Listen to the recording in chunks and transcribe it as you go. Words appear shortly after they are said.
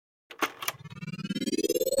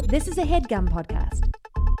This is a HeadGum podcast.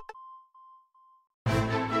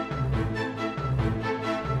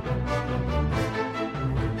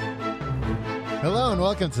 Hello and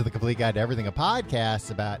welcome to The Complete Guide to Everything, a podcast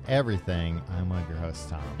about everything. I'm one of your hosts,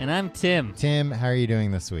 Tom. And I'm Tim. Tim, how are you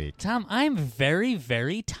doing this week? Tom, I'm very,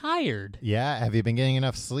 very tired. Yeah? Have you been getting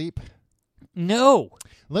enough sleep? No.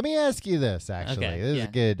 Let me ask you this, actually. Okay, This is yeah. a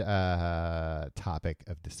good topic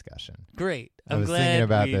of discussion. Great. I I'm was glad thinking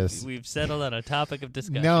about this. we've settled on a topic of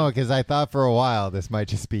discussion. No, because I thought for a while this might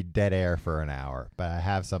just be dead air for an hour, but I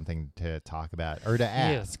have something to talk about or to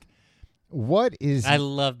ask. What is... I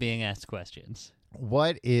love being asked questions.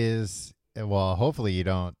 What is... Well, hopefully you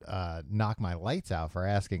don't knock my lights out for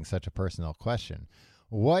asking such a personal question.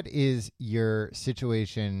 What is your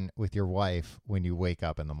situation with your wife when you wake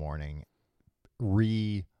up in the morning?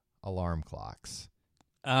 Alarm clocks.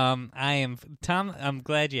 Tom, I'm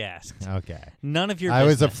glad you asked. Okay. None of your I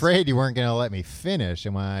was business. afraid you weren't going to let me finish.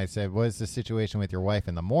 And when I said, what's the situation with your wife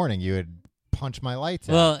in the morning, you would punch my lights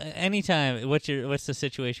out. Well, anytime, what's the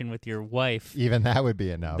situation with your wife? Even that would be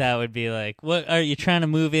enough. That would be like, what, are you trying to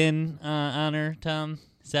move in on her, Tom?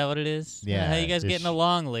 Is that what it is? Yeah. How you guys getting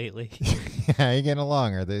along lately? How you getting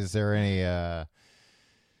along? Is there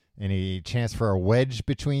any chance for a wedge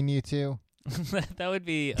between you two? That would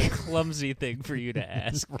be a clumsy thing for you to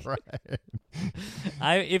ask. Right.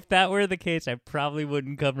 If that were the case, I probably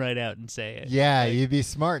wouldn't come right out and say it. Yeah, Like, you'd be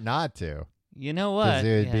smart not to. you know 'Cause what?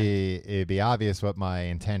 it'd be obvious what my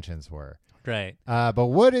intentions were. Right. But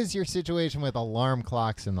what is your situation with alarm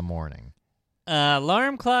clocks in the morning?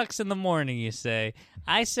 Alarm clocks in the morning, you say.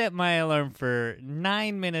 I set my alarm for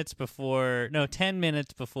 10 minutes before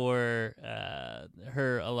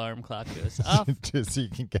her alarm clock goes off. Just so you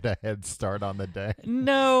can get a head start on the day.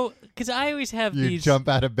 No, because I always have You these. jump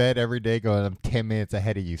out of bed every day going, I'm 10 minutes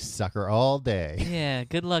ahead of you, sucker, all day. Yeah,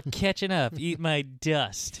 good luck catching up. Eat my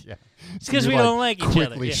dust. Yeah. It's because You, we don't like each other.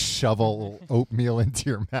 quickly Yeah. shovel oatmeal into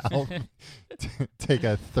your mouth, take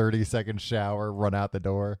a 30-second shower, run out the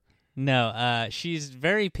door. No, she's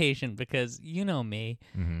very patient because you know me.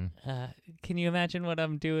 Mm-hmm. Can you imagine what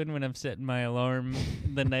I'm doing when I'm setting my alarm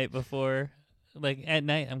the night before? Like at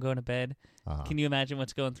night, I'm going to bed. Uh-huh. Can you imagine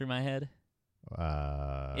what's going through my head?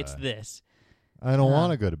 It's this. I don't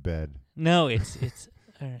want to go to bed. No, it's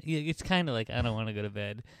all right. It's kind of like I don't want to go to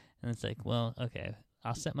bed, and it's like, well, okay,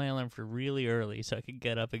 I'll set my alarm for really early so I can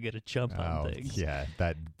get up and get a jump on things. Yeah,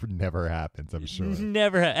 that never happens, I'm sure.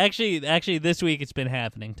 Never. Actually, this week it's been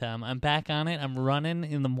happening, Tom. I'm back on it. I'm running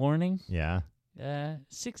in the morning. Yeah.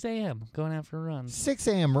 6 a.m. going out for a run. 6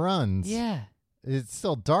 a.m. runs. Yeah. It's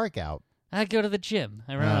still dark out. I go to the gym.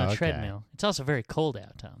 I run Oh, on a okay. treadmill. It's also very cold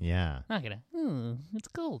out, Tom. Yeah. Not gonna. It's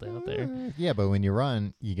cold out there. Yeah, but when you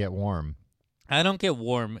run, you get warm. I don't get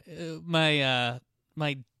warm. My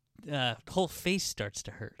whole face starts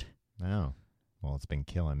to hurt. Oh. Well, it's been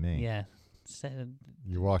killing me. Yeah.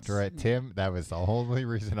 You walked right, Tim. That was the only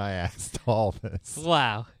reason I asked all this.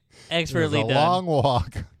 Wow. It was Expertly a done. long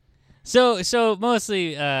walk. So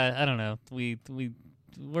mostly, I don't know.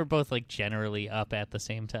 We're both like generally up at the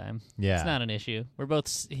same time. Yeah. It's not an issue. We're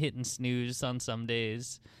both hitting snooze on some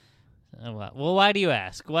days. Well, why do you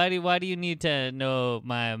ask? Why do you need to know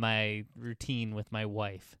my routine with my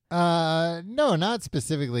wife? No, not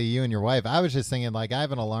specifically you and your wife. I was just thinking, like, I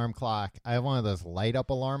have an alarm clock. I have one of those light up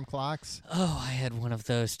alarm clocks. Oh, I had one of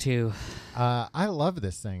those too. I love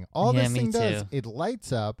this thing. All Yeah, this me thing does, too. it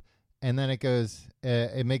lights up and then it goes,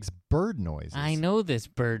 it makes bird noises. I know this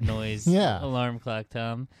bird noise Yeah. alarm clock,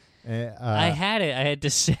 Tom. I had it. I had to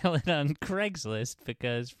sell it on Craigslist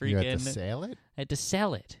because you freaking have to sail it? I had to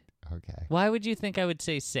sell it. Okay. Why would you think I would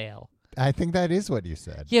say sale? I think that is what you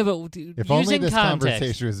said. Yeah, but If using only this context,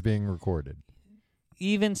 conversation was being recorded.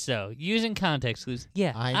 even so, using context clues.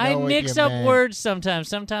 Yeah, I know what mix you up meant. words sometimes.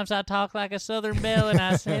 Sometimes I talk like a Southern belle and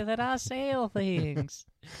I say that I sell things.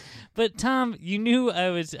 But Tom, you knew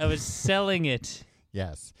I was selling it.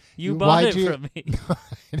 Yes. You bought Why'd it you- from me.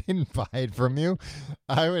 I didn't buy it from you.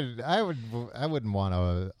 I wouldn't want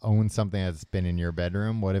to own something that's been in your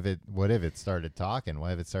bedroom. What if it started talking?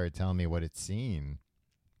 What if it started telling me what it's seen?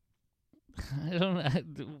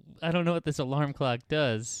 I don't know what this alarm clock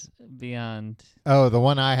does beyond. Oh, the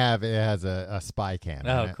one I have, it has a spy cam.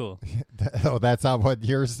 Oh, in it. cool. Oh, that's not what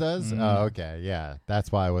yours does? Mm. Oh, okay. Yeah.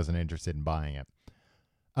 That's why I wasn't interested in buying it.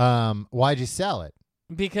 Why'd you sell it?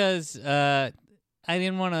 Because I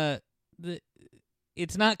didn't want to.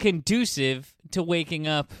 It's not conducive to waking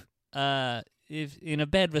up if in a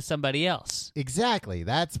bed with somebody else. Exactly.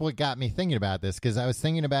 That's what got me thinking about this, because I was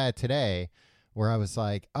thinking about it today where I was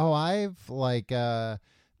like, oh, I've like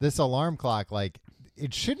this alarm clock, like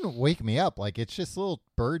it shouldn't wake me up. Like, it's just little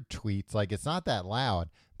bird tweets. Like, it's not that loud,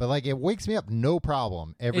 but like it wakes me up no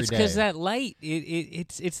problem every day. It's because that light.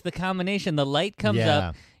 It's the combination. The light comes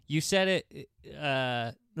up. You set it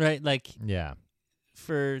right, like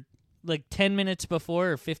for like 10 minutes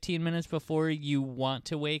before or 15 minutes before you want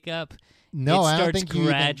to wake up. No, I don't think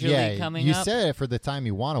gradually coming you up. You set it for the time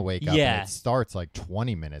you want to wake up. Yeah. And it starts like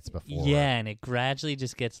 20 minutes before. Yeah, and it gradually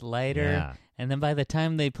just gets lighter. Yeah. And then by the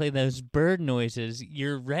time they play those bird noises,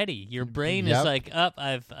 you're ready. Your brain is like, up.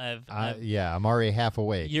 I'm already half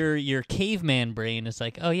awake. Your caveman brain is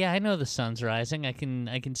like, oh yeah, I know the sun's rising. I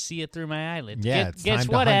can see it through my eyelids. Yeah, guess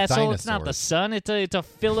what, asshole? Dinosaurs. It's not the sun. It's a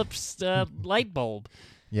Philips light bulb.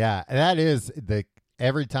 Yeah, that is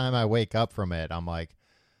every time I wake up from it, I'm like,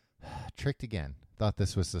 tricked again. Thought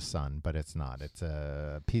this was the sun, but it's not. It's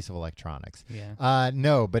a piece of electronics. Yeah.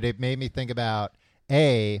 No, but it made me think about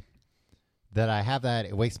that I have that.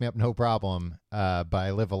 It wakes me up no problem. But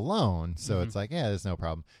I live alone, so it's like, yeah, there's no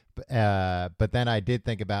problem. But then I did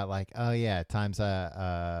think about like, oh yeah, times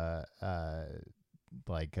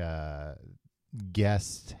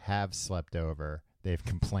guests have slept over. They've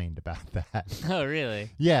complained about that. Oh,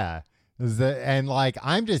 really? Yeah. And like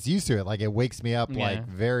I'm just used to it. Like it wakes me up like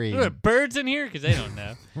very. There are birds in here because they don't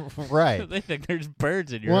know. Right. They think there's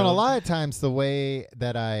birds in your. Well, a lot of times the way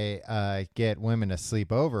that I get women to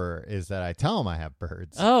sleep over is that I tell them I have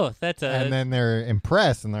birds. Oh, that's and then they're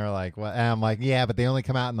impressed and they're like, "Well," and I'm like, "Yeah, but they only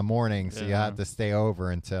come out in the morning, so you have to stay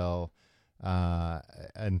over until the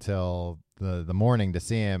morning to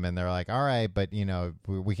see him." And they're like, "All right, but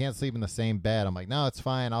we can't sleep in the same bed." I'm like, "No, it's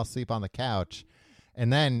fine. I'll sleep on the couch."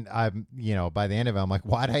 And then I'm, by the end of it, I'm like,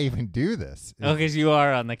 why'd I even do this? Oh, because you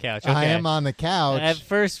are on the couch. Okay. I am on the couch. At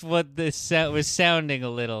first, what this was sounding a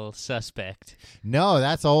little suspect. No,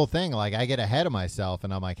 that's the whole thing. Like, I get ahead of myself,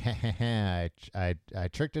 and I'm like, I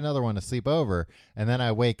tricked another one to sleep over, and then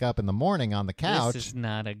I wake up in the morning on the couch. This is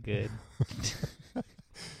not a good.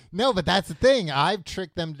 No, but that's the thing. I've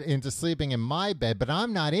tricked them into sleeping in my bed, but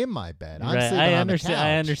I'm not in my bed. I'm right. sleeping on the couch.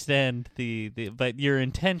 I understand but your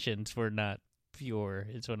intentions were not pure,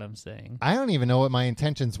 is what I'm saying. I don't even know what my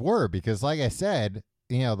intentions were because, like I said,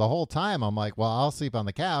 the whole time I'm like, well, I'll sleep on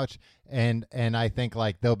the couch, and I think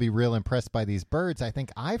like they'll be real impressed by these birds. I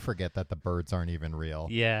think I forget that the birds aren't even real.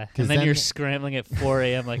 Yeah, and then you're scrambling at 4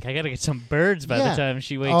 a.m. like I gotta get some birds by the time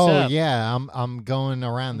she wakes up. Oh yeah, I'm going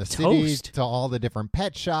around the city to all the different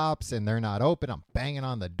pet shops, and they're not open. I'm banging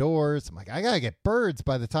on the doors. I'm like, I gotta get birds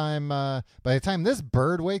by the time this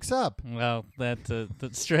bird wakes up. Well, that's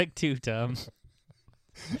strike two, Tom.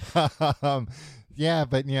 Yeah,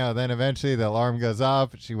 but then eventually the alarm goes off.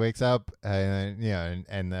 She wakes up,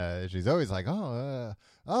 and she's always like, "Oh,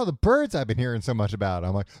 the birds I've been hearing so much about."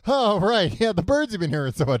 I'm like, "Oh, right, yeah, the birds you've been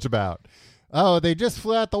hearing so much about. Oh, they just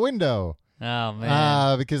flew out the window. Oh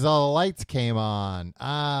man, because all the lights came on.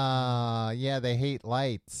 Yeah, they hate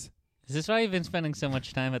lights." Is this why you've been spending so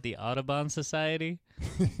much time at the Audubon Society?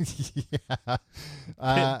 Yeah.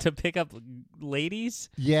 To pick up ladies?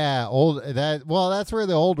 Yeah, that's where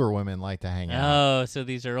the older women like to hang out. Oh, so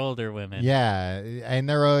these are older women. Yeah, and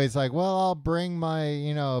they're always like, "Well, I'll bring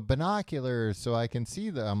my, binoculars so I can see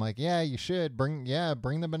them." I'm like, "Yeah, you should bring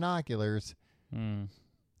the binoculars." Hmm.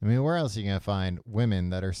 I mean, where else are you going to find women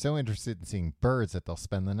that are so interested in seeing birds that they'll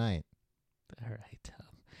spend the night? All right, Tom.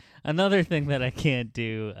 Another thing that I can't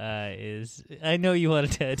do is I know you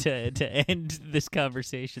wanted to end this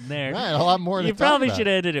conversation there. Right, a lot more to You talk probably about. should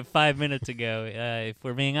have ended it 5 minutes ago, if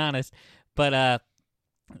we're being honest. But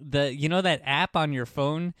that app on your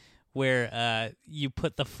phone where you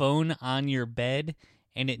put the phone on your bed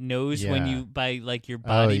and it knows when you by like your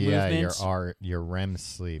body movements. Your REM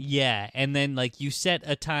sleep. Yeah, and then like you set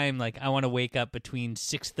a time like I want to wake up between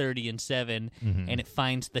 6:30 and 7, and it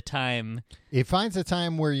finds the time. It finds a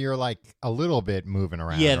time where you're like a little bit moving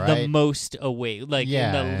around. Yeah, right? the most awake, like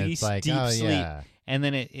in the least like, deep sleep. Yeah. And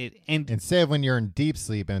then it instead of when you're in deep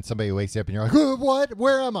sleep and somebody wakes you up and you're like, "Oh, what?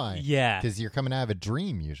 Where am I?" Yeah, because you're coming out of a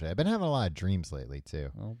dream usually. I've been having a lot of dreams lately too.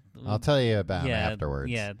 Well, I'll tell you about them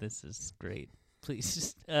afterwards. Yeah, this is great.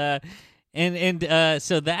 Please, so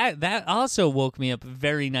that also woke me up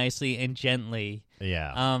very nicely and gently.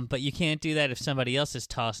 Yeah. But you can't do that if somebody else is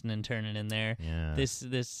tossing and turning in there. Yeah.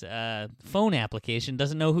 This phone application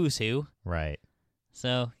doesn't know who's who. Right.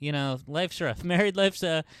 So life's rough. Married life's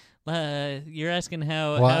you're asking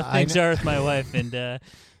how things are with my wife, and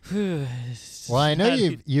well, I know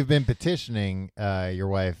you've been petitioning your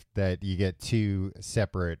wife that you get two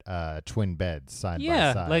separate twin beds side by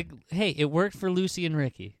side. Yeah, like hey, it worked for Lucy and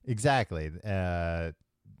Ricky. Exactly,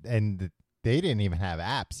 and they didn't even have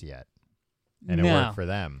apps yet, and it No. worked for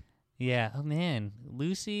them. Yeah. Oh man,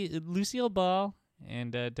 Lucille Ball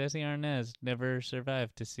And Desi Arnaz never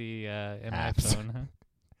survived to see an Apps. iPhone, huh?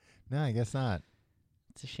 No, I guess not.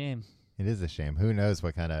 It's a shame. It is a shame. Who knows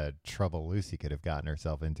what kind of trouble Lucy could have gotten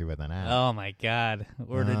herself into with an app. Oh, my God.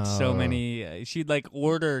 Ordered so Oh. many. She'd, like,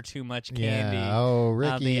 order too much candy Yeah. Oh,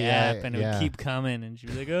 Ricky. on the app, and it yeah. would keep coming. And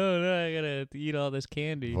she'd be like, oh, no, I got to eat all this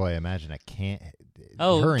candy. Boy, imagine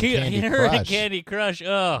Oh, her and Candy her and Crush. Candy Crush.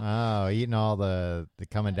 Oh. Oh, eating all the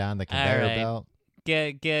coming down the conveyor right. belt.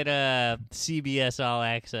 Get CBS All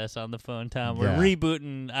Access on the phone, Tom. We're Yeah.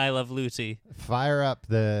 rebooting I Love Lucy. Fire up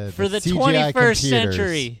the For the CGI 21st computers.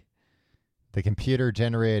 century. The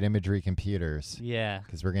computer-generated imagery computers. Yeah.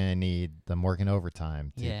 Because we're going to need them working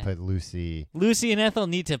overtime to Yeah. put Lucy. Lucy and Ethel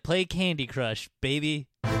need to play Candy Crush, baby.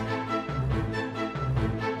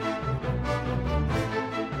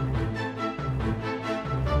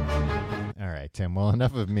 All right, Tim. Well,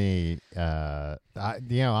 enough of me.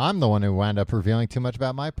 I'm the one who wound up revealing too much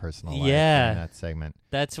about my personal life Yeah. in that segment.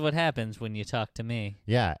 That's what happens when you talk to me.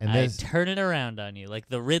 Yeah, and I this, turn it around on you like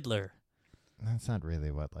the Riddler. that's not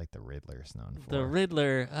really what like the Riddler's known for. The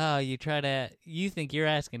Riddler, you think you're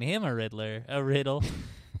asking him a riddle,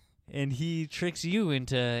 and he tricks you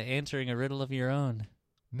into answering a riddle of your own.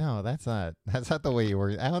 No, that's not the way you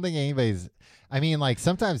work. I don't think anybody's. I mean, like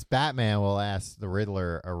sometimes Batman will ask the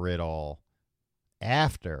Riddler a riddle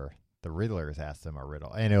after the Riddler's asked him a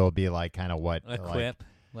riddle, and it will be like kind of what A quip,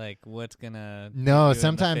 like what's gonna? No, you in the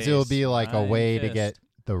sometimes it will face? be like a Iron way to fist. get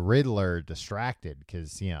the Riddler distracted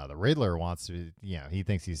because the Riddler wants to. He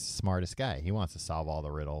thinks he's the smartest guy. He wants to solve all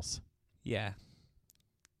the riddles. Yeah.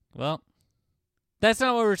 Well, that's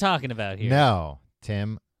not what we're talking about here. No,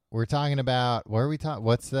 Tim. We're talking about what are we talking?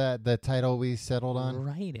 What's the title we settled on?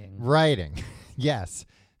 Writing. Writing. Yes,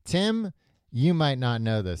 Tim. You might not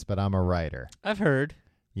know this, but I'm a writer. I've heard.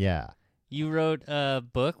 Yeah, You wrote a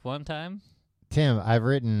book one time. Tim. I've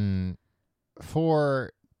written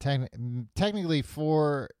technically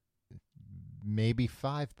four, maybe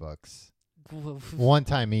 5 books. One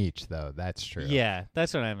time each, though. That's true. Yeah,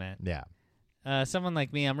 that's what I meant. Yeah. Someone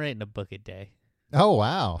like me, I'm writing a book a day. Oh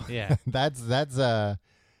wow. Yeah. that's now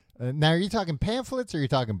are you talking pamphlets or are you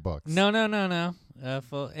talking books? No.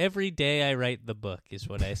 Every day I write the book is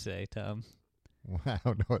what I say, Tom. I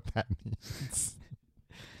don't know what that means.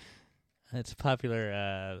 It's a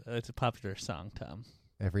popular song, Tom.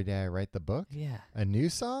 Every day I write the book? Yeah. A new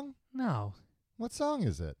song? No, What song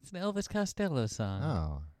is it? it's an Elvis Costello song.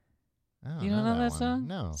 Oh. I don't You don't know that one. song?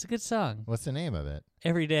 No. It's a good song. What's the name of it?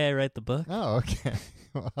 Every day I write the book. Oh, okay.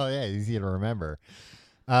 Well, yeah, easy to remember.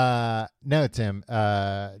 No, Tim.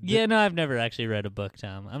 Yeah, no, I've never actually read a book,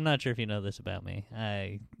 Tom. I'm not sure if you know this about me.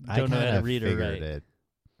 I don't know how kinda to read or figured write. it.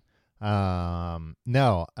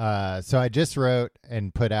 No. So I just wrote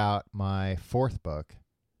and put out my 4th book.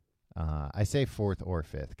 I say 4th or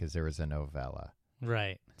 5th because there was a novella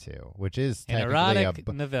Right. too, which is An technically erotic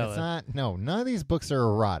novella. It's not. No, none of these books are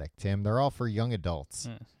erotic, Tim. They're all for young adults.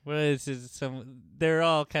 Well, they're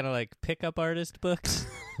all kind of like pickup artist books.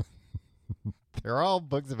 They're all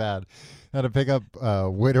books about how to pick up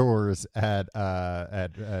widowers at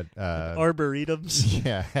Arboretums.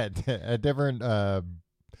 yeah at different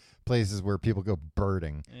places where people go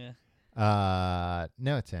birding. Yeah.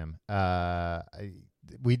 No, Tim.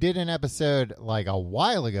 We did an episode like a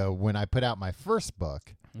while ago when I put out my first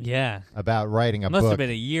book Yeah. about writing a Must book. have been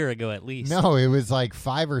a year ago at least. No, it was like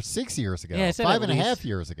 5 or 6 years ago. Yeah, I said 5 at and a half least.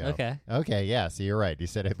 years ago. Okay. Okay, yeah, so you're right. You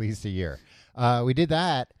said at least a year. We did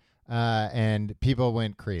that, and people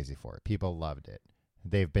went crazy for it. People loved it.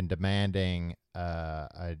 They've been demanding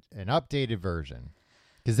an updated version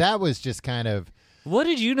because that was just kind of. What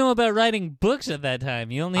did you know about writing books at that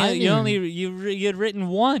time? You had written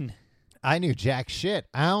one. I knew jack shit.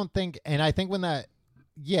 I don't think, and I think when that.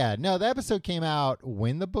 Yeah, no, the episode came out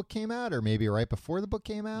when the book came out, or maybe right before the book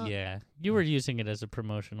came out. Yeah, you were using it as a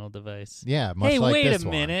promotional device. Yeah, much Hey, like wait this a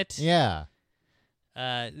one. minute. Yeah,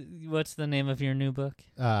 What's the name of your new book?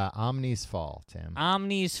 Omni's Fall, Tim.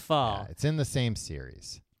 Omni's Fall. Yeah, it's in the same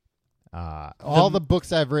series. All the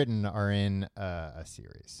books I've written are in a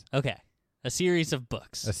series. Okay, a series of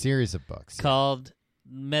books A series of books. called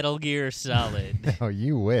Metal Gear Solid. Oh,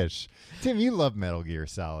 you wish. Tim, you love Metal Gear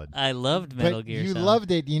Solid. I loved Metal But Gear you Solid.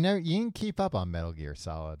 loved it. You didn't keep up on Metal Gear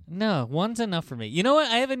Solid. No, one's enough for me. You know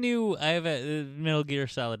what? I have a Metal Gear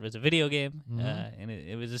Solid was a video game, and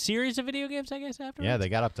it was a series of video games, I guess. Afterwards, Yeah, they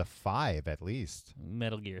got up to 5 at least.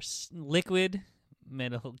 Metal Gear Liquid,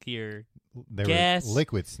 Metal Gear There Gas. was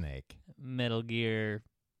Liquid Snake. Metal Gear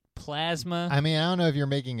Plasma. I mean, I don't know if you're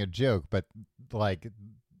making a joke, but like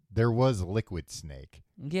there was Liquid Snake.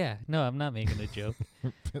 Yeah, no, I'm not making a joke.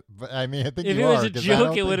 But I mean, I think If you it was are, a 'cause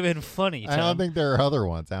joke, it would have been funny. I don't Tom. think there are other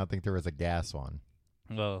ones. I don't think there was a gas one.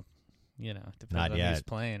 Well, you know, depends Not on yet. who's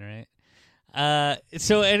playing, right?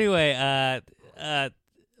 So anyway,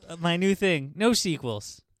 my new thing: no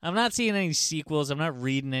sequels. I'm not seeing any sequels. I'm not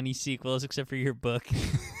reading any sequels except for your book.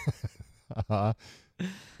 Uh-huh.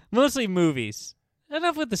 Mostly movies.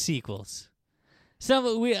 Enough with the sequels.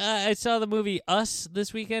 I saw the movie Us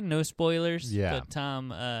this weekend. No spoilers. Yeah. But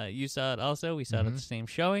Tom, you saw it also. We saw it at Mhm. the same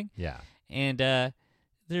showing. Yeah. And there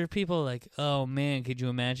are people like, oh man, could you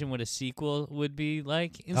imagine what a sequel would be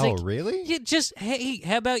like? It's Oh, like, really? yeah, hey,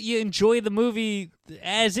 how about you enjoy the movie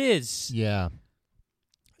as is? Yeah.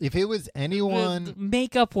 If it was anyone,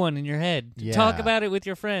 Make up one in your head. Talk Yeah. about it with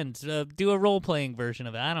your friends. Do a role playing version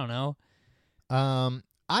of it. I don't know.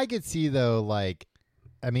 I could see though, like,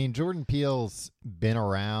 I mean, Jordan Peele's been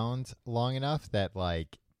around long enough that,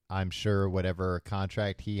 like, I'm sure whatever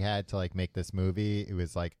contract he had to like make this movie, it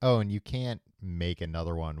was like, oh, and you can't make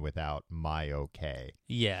another one without my okay.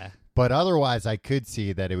 Yeah. But otherwise, I could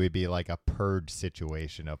see that it would be like a purge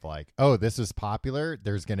situation of like, oh, this was popular.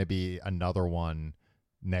 There's going to be another one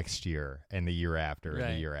next year and the year after and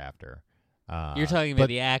Right. the year after. You're talking about but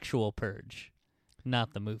the actual Purge,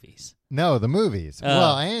 not the movies. no, the movies.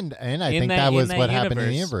 Well, and I in think that- that in was that what happened in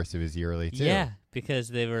the universe. universe. It was yearly too. Yeah, because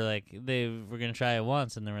they were going to try it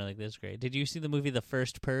once, and they were like, this is great. Did you see the movie The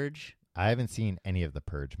First Purge? I haven't seen any of the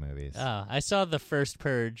Purge movies. Oh, I saw the first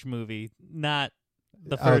Purge movie, not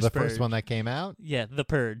the Oh, first the Purge. first one that came out? Yeah, The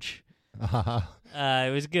Purge. Uh,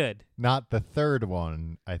 It was good. not the third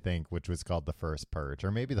one, I think, which was called The First Purge.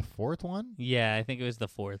 Or maybe the fourth one? Yeah, I think it was the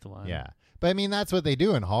fourth one. Yeah. But I mean, that's what they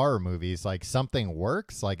do in horror movies. Like, something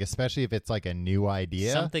works, like, especially if it's like a new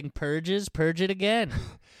idea. Something purges, purge it again.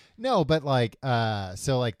 No, but like,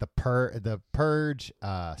 so like the Purge,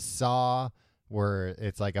 Saw, where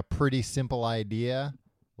it's like a pretty simple idea.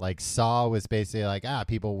 Like, Saw was basically like,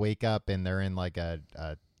 people wake up and they're in like a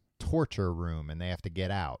torture room and they have to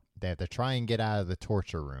get out. They have to try and get out of the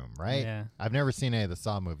torture room, right? Yeah. I've never seen any of the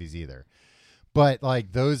Saw movies either. But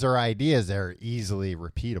like, those are ideas that are easily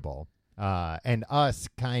repeatable. And Us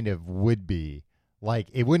kind of would be. Like,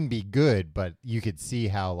 it wouldn't be good, but you could see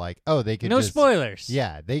how, like, oh, they could No just, spoilers.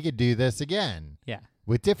 yeah, they could do this again. Yeah.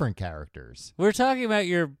 With different characters. We're talking about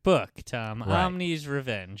your book, Tom. Right. Omni's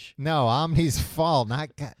Revenge. No, Omni's Fall,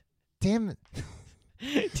 not God. Damn it.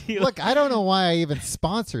 Do you- Look, I don't know why I even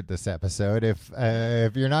sponsored this episode if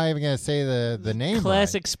you're not even going to say the name right.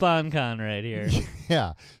 Classic SpawnCon right here.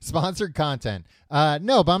 Yeah, sponsored content.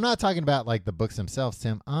 No, but I'm not talking about like the books themselves,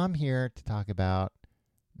 Tim. I'm here to talk about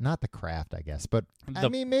not the craft, I guess, but I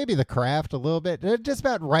mean maybe the craft a little bit. Just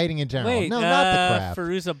about writing in general. Wait, no, not the craft.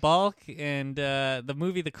 Fairuza Balk and the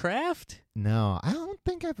movie The Craft? No, I don't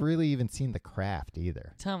think I've really even seen the craft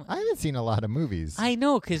either. Tom, I haven't seen a lot of movies. I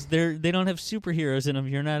know, because they don't have superheroes in them.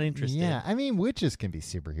 You're not interested. Yeah, I mean witches can be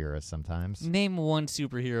superheroes sometimes. Name one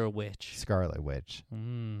superhero witch. Scarlet Witch.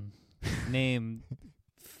 Name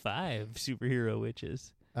 5 superhero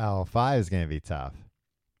witches. Oh, 5 is going to be tough.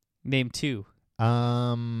 Name 2.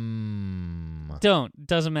 Don't.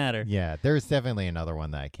 Doesn't matter. Yeah, there's definitely another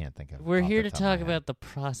one that I can't think of. We're off here the to top of my talk head. about the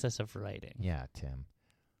process of writing. Yeah, Tim.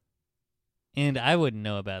 And I wouldn't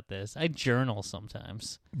know about this. I journal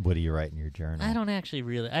sometimes. What do you write in your journal? I don't actually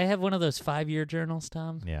really. I have one of those 5-year journals,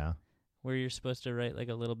 Tom, Yeah. where you're supposed to write like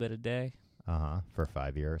a little bit a day. For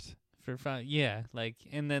 5 years. For 5, yeah, like,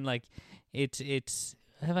 and then like, it's.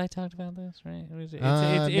 Have I talked about this? Right? What is it?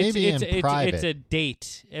 Maybe in private. It's a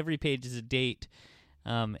date. Every page is a date,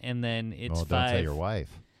 and then it's Well, 5. don't tell your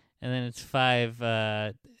wife. And then it's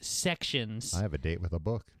 5 sections. I have a date with a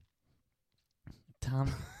book.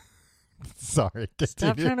 Tom, Sorry.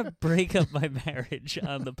 stop continue. trying to break up my marriage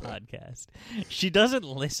on the podcast. She doesn't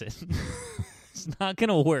listen. It's not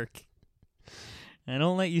gonna work. I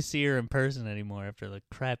don't let you see her in person anymore after the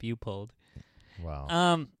crap you pulled.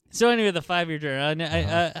 Wow. So anyway, the 5-year journal.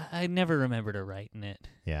 I never remember to write in it.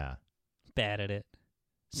 Yeah. Bad at it.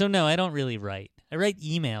 So no, I don't really write. I write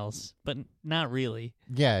emails, but not really.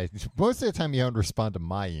 Yeah. Most of the time, you don't respond to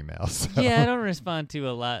my emails. So. Yeah, I don't respond to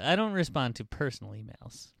a lot. I don't respond to personal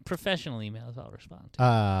emails. Professional emails, I'll respond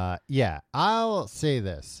to. Yeah. I'll say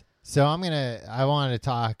this. So I want to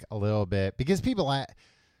talk a little bit because people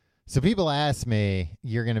ask me,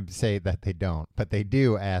 you're going to say that they don't, but they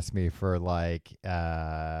do ask me for like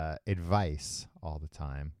advice all the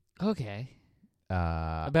time. Okay.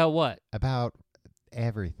 About what? About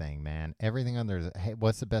everything, man. Everything under, hey,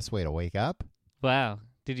 what's the best way to wake up? Wow.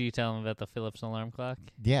 Did you tell him about the Philips alarm clock?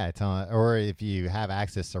 Yeah, or if you have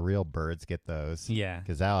access to real birds, get those. Yeah.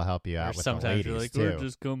 Because that'll help you out with the Sometimes you're ladies, like, too. or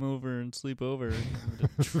just come over and sleep over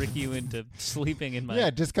to trick you into sleeping in my...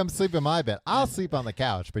 Yeah, just come sleep in my bed. I'll sleep on the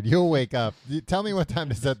couch, but you'll wake up. Tell me what time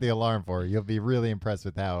to set the alarm for. You'll be really impressed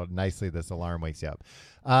with how nicely this alarm wakes you up.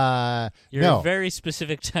 You're no, a very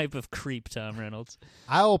specific type of creep, Tom Reynolds.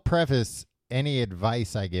 I will preface any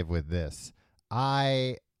advice I give with this.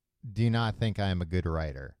 I do not think I am a good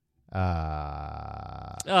writer.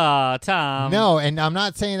 Tom. No, and I'm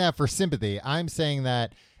not saying that for sympathy. I'm saying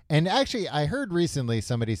that, and actually, I heard recently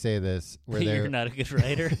somebody say this where You're not a good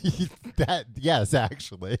writer. Yes,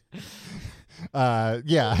 actually.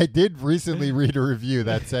 Yeah, I did recently read a review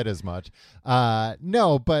that said as much.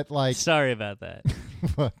 No, but like, Sorry about that.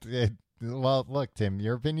 well, look, Tim,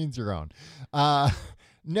 your opinion's your own.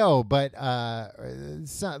 No, but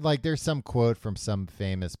like there's some quote from some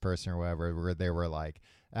famous person or whatever where they were like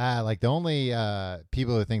the only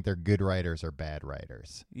people who think they're good writers are bad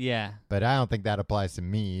writers. Yeah. But I don't think that applies to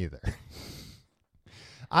me either.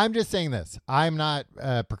 I'm just saying this. I'm not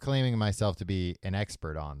proclaiming myself to be an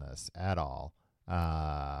expert on this at all.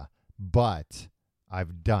 But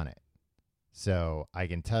I've done it. So I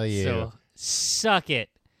can tell you. So suck it.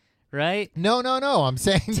 Right? No. I'm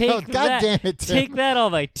saying no. God damn it, Tim. Take that, all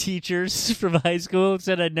my teachers from high school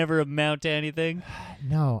said I'd never amount to anything.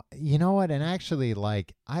 No, you know what? And actually,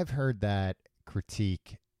 like, I've heard that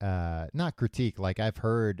critique, not critique, like, I've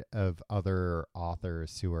heard of other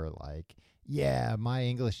authors who are like, yeah, my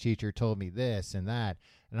English teacher told me this and that.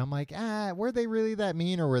 And I'm like, were they really that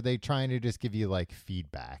mean, or were they trying to just give you, like,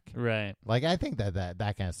 feedback? Right. Like, I think that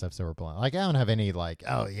kind of stuff's overblown. Like, I don't have any, like,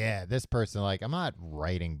 oh, yeah, this person, like, I'm not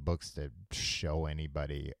writing books to show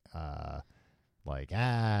anybody,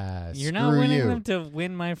 You're not winning them to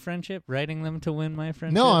win my friendship, writing them to win my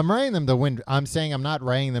friendship? No, I'm writing them to win. I'm saying I'm not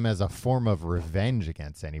writing them as a form of revenge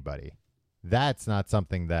against anybody. That's not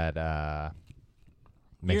something that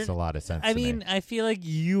makes a lot of sense to me. I feel like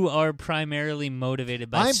you are primarily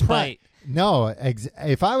motivated by spite.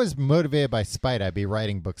 If I was motivated by spite, I'd be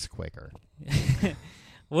writing books quicker.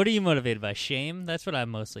 What are you motivated by? Shame? That's what I'm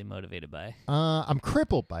mostly motivated by. I'm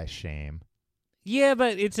crippled by shame. Yeah,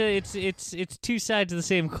 but it's two sides of the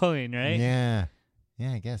same coin, right? Yeah,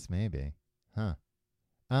 I guess maybe. Huh.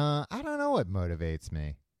 I don't know what motivates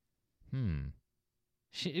me.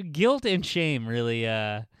 Guilt and shame really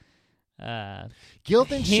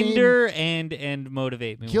guilt and hinder shame, and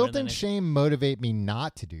motivate me. Guilt and shame motivate me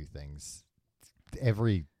not to do things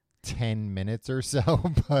every 10 minutes or so.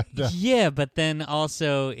 But yeah, but then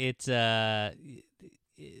also it's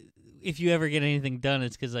if you ever get anything done,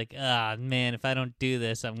 it's because like, man, if I don't do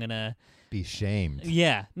this, I'm gonna be shamed.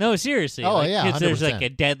 Yeah, no, seriously. Oh, like, yeah, 'cause there's 100%. like a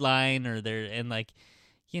deadline, or and like,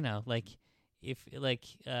 like if like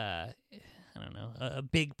I don't know, a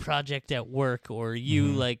big project at work, or you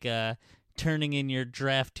like turning in your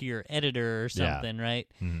draft to your editor or something, right?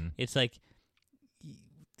 Mm-hmm. It's like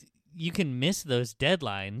you can miss those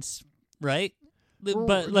deadlines, right?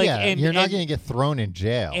 But like, and you're not going to get thrown in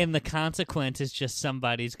jail. And the consequence is just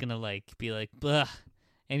somebody's gonna like be like, blah,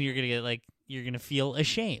 and you're gonna get like, you're gonna feel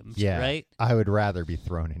ashamed, right? I would rather be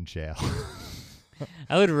thrown in jail.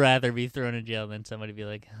 I would rather be thrown in jail than somebody be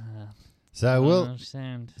like, so I will.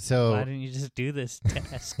 Understand. So why didn't you just do this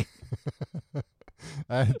task?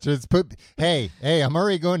 Just put. Hey! I'm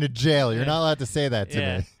already going to jail. You're not allowed to say that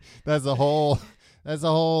to me. That's the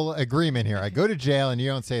whole agreement here. I go to jail, and you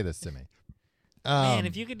don't say this to me. Man,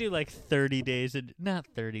 if you could do like 30 days, not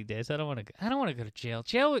 30 days. I don't want to go to jail.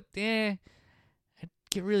 Jail would, I'd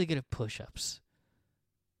get really good at push-ups.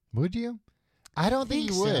 Would you? I don't think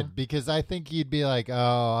you would, so. because I think you'd be like,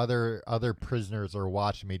 oh, other prisoners are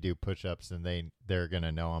watching me do push-ups, and they're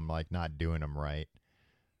gonna know I'm like not doing them right.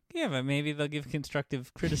 Yeah, but maybe they'll give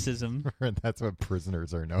constructive criticism. That's what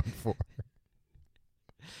prisoners are known for.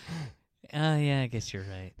 Yeah, I guess you're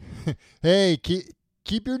right. Hey,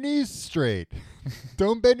 keep your knees straight.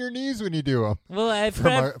 Don't bend your knees when you do them. Well,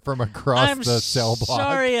 from across the cell block.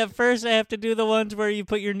 Sorry, at first I have to do the ones where you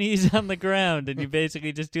put your knees on the ground and you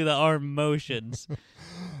basically just do the arm motions.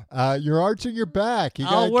 You're arching your back.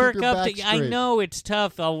 I'll work keep your up back to. straight. I know it's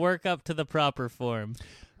tough. I'll work up to the proper form.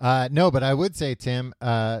 No, but I would say, Tim,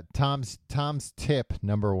 Tom's tip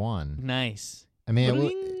number 1. Nice. I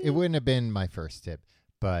mean, it wouldn't have been my first tip,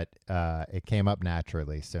 but it came up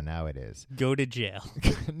naturally, so now it is. Go to jail.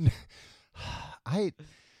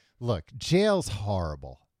 Look, jail's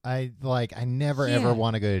horrible. I never ever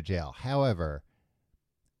want to go to jail. However,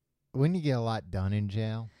 when you get a lot done in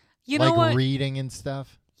jail, you know what? Reading and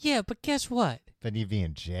stuff. Yeah, but guess what? Then you'd be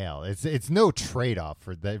in jail. It's no trade-off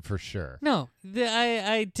for that for sure. No,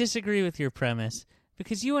 I disagree with your premise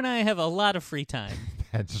because you and I have a lot of free time.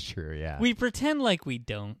 That's true, yeah. We pretend like we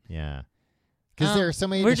don't. Yeah. Because there are so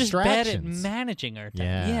many we're just bad distractions. at managing our time.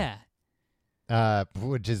 Yeah. Yeah.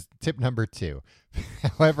 Which is tip number 2.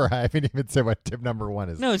 However, I haven't even said what tip number 1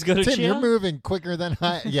 is. No, it's go to Tim, jail. you're moving quicker than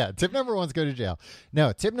I. Yeah, tip number 1 is go to jail.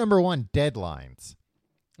 No, tip number 1, deadlines.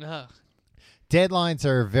 Ugh. Deadlines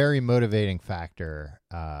are a very motivating factor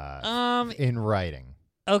in writing.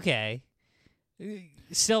 Okay.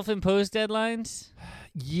 Self-imposed deadlines?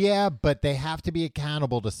 Yeah, but they have to be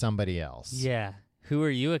accountable to somebody else. Yeah. Who are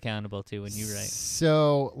you accountable to when you write?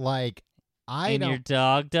 So, like, I and don't. your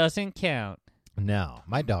dog doesn't count. No,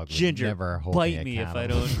 my dog would Ginger, never hold bite me if I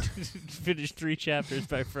accountable. don't finish 3 chapters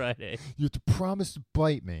by Friday. You have to promise to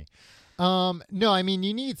bite me. No, I mean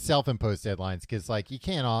you need self-imposed deadlines because like you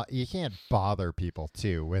can't bother people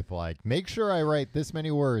too with like make sure I write this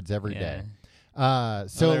many words every day. So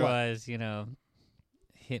otherwise,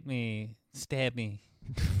 hit me, stab me.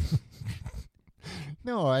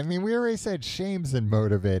 No, I mean we already said shame's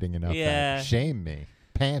motivating enough. Yeah. Shame me,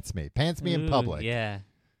 pants me in public. Yeah.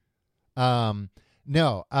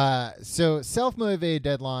 No. So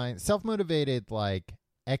self-motivated like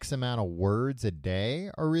X amount of words a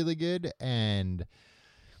day are really good, and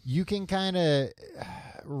you can kind of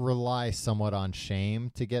rely somewhat on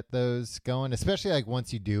shame to get those going, especially like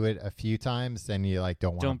once you do it a few times, then you like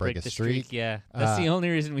don't want to break the streak. Yeah, that's the only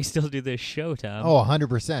reason we still do this show, Tom. Oh,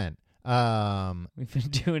 100%. We've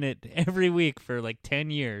been doing it every week for like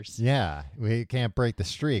 10 years. Yeah, we can't break the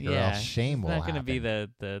streak or else shame will happen. It's not happen. going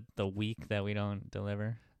to be the week that we don't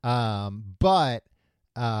deliver. But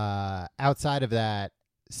outside of that,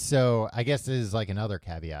 so I guess this is like another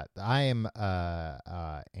caveat. I am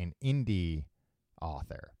an indie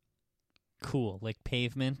author. Cool, like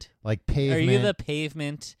Pavement. Like Pavement. Are you the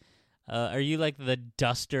Pavement? Are you like the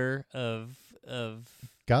Duster of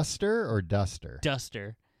Guster or Duster?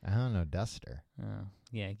 Duster? I don't know, Duster. Oh,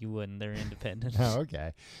 yeah, you wouldn't. They're independent. Oh,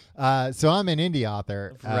 okay. So I'm an indie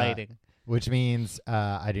author. Of writing. Which means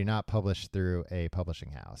I do not publish through a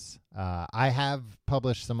publishing house. I have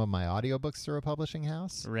published some of my audiobooks through a publishing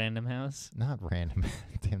house. Random House? Not Random.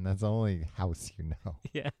 Tim, that's the only house you know.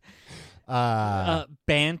 Yeah. No.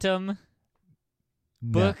 Bantam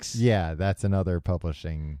Books? Yeah, that's another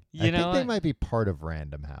publishing. You I know think they what? might be part of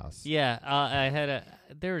Random House. Yeah,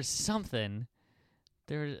 there was something.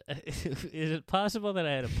 Is it possible that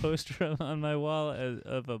I had a poster on my wall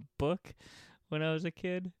of a book when I was a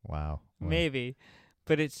kid? Wow. Maybe.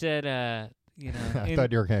 But it said, I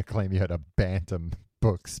thought you were going to claim you had a Bantam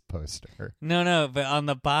Books poster. No, but on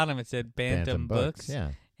the bottom it said Bantam Books.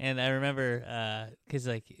 Yeah. And I remember, because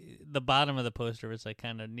like the bottom of the poster was like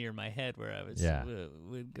kind of near my head where I was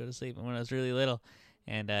would go to sleep when I was really little.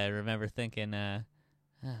 And I remember thinking,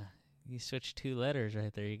 you switched 2 letters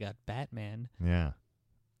right there. You got Batman. Yeah.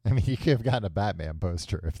 I mean, you could have gotten a Batman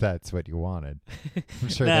poster if that's what you wanted. I'm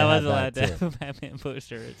sure No, they I had wasn't that allowed to too. have a Batman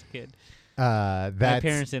poster as a kid. My My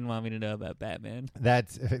parents didn't want me to know about Batman.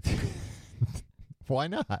 That's why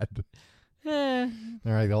not? Eh,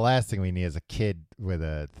 All right, the last thing we need is a kid with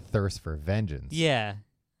a thirst for vengeance. yeah,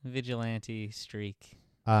 vigilante streak.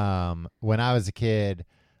 When I was a kid,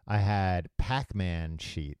 I had Pac-Man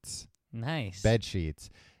sheets, Nice. bed sheets,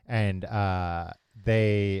 and I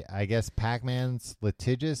guess Pac-Man's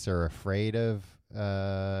litigious or afraid of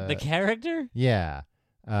the character? Yeah.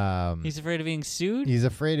 He's afraid of being sued? He's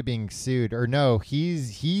afraid of being sued, or no,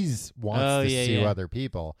 he's wants to sue other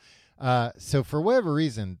people. So for whatever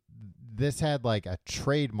reason, this had like a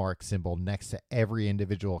trademark symbol next to every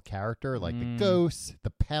individual character, like the ghosts,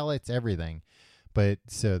 the pellets, everything. But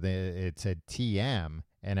so it said TM,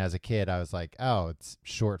 and as a kid, I was like, oh, it's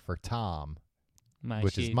short for Tom,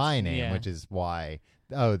 which is my name, which is why.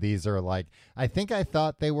 Oh, these are like. I think I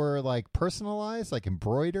thought they were like personalized, like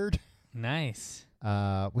embroidered. Nice.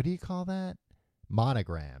 What do you call that?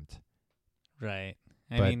 Monogrammed. Right.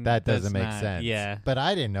 But mean, that doesn't make not, sense. Yeah. But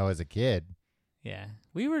I didn't know as a kid. Yeah.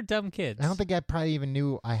 We were dumb kids. I don't think I probably even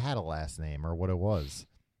knew I had a last name or what it was.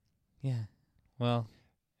 Yeah. Well,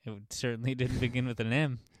 it certainly didn't begin with an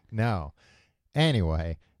M. No.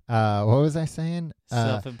 Anyway, what was I saying?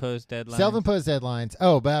 Self-imposed deadlines. Self-imposed deadlines.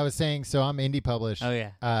 Oh, but I was saying, so I'm indie published. Oh,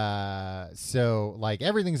 yeah. So like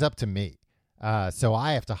everything's up to me. So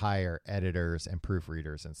I have to hire editors and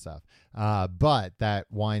proofreaders and stuff. But that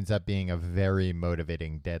winds up being a very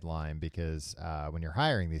motivating deadline because when you're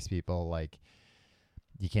hiring these people, like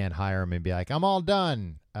you can't hire them and be like, I'm all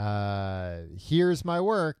done. Here's my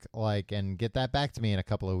work, like, and get that back to me in a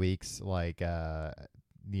couple of weeks. Like,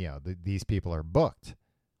 these people are booked.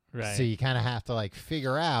 Right. So you kind of have to like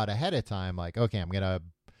figure out ahead of time, like, okay,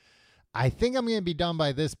 I think I'm going to be done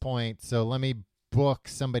by this point. So let me book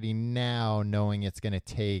somebody now knowing it's going to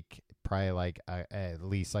take probably like at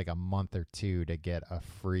least like a month or two to get a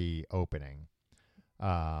free opening.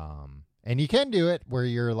 And you can do it where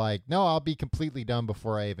you're like, no, I'll be completely done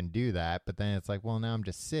before I even do that. But then it's like, well, now I'm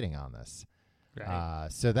just sitting on this. Right.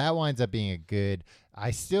 So that winds up being a good.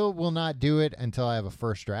 I still will not do it until I have a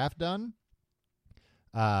first draft done.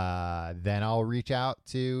 Then I'll reach out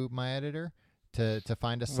to my editor to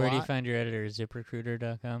find a slot. Where do you find your editor?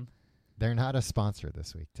 ZipRecruiter.com? They're not a sponsor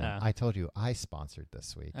this week, Tim. Oh. I told you I sponsored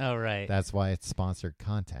this week. Oh, right. That's why it's sponsored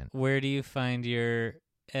content. Where do you find your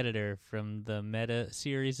editor from the Meta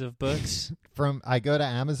series of books? I go to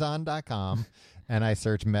Amazon.com and I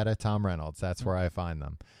search Meta Tom Reynolds. That's where I find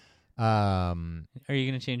them. Are you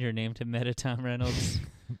going to change your name to Meta Tom Reynolds?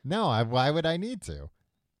 No, why would I need to?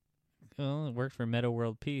 Well, it worked for Meta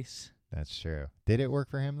World Peace. That's true. Did it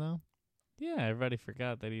work for him, though? Yeah, everybody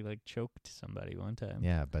forgot that he like choked somebody one time.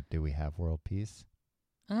 Yeah, but do we have world peace?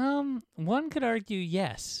 One could argue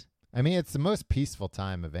yes. I mean, it's the most peaceful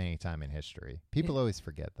time of any time in history. People always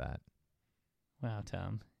forget that. Wow,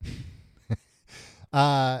 Tom.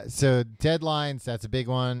 So deadlines, that's a big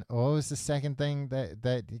one. What was the second thing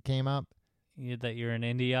that came up? That you're an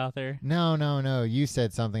indie author? No. You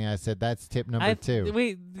said something. I said that's tip number 2.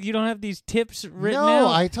 Wait, you don't have these tips written out?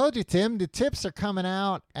 No, I told you, Tim. The tips are coming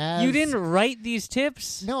out as... You didn't write these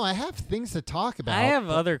tips? No, I have things to talk about. I have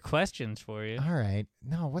other questions for you. All right.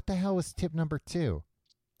 No, what the hell was tip number 2?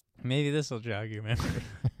 Maybe this will jog your memory.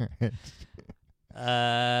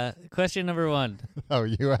 Question number 1. Oh,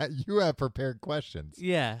 you have prepared questions.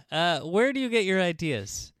 Yeah. Where do you get your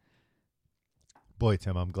ideas? Boy,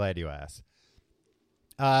 Tim, I'm glad you asked.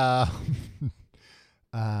 I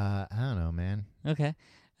don't know, man. Okay.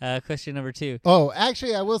 Question number 2. Oh,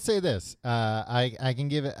 actually, I will say this. I can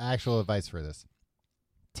give actual advice for this.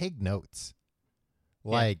 Take notes.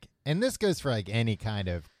 Like, and this goes for like any kind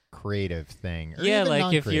of creative thing. Or Yeah, even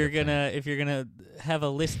like if you're non-creative gonna have a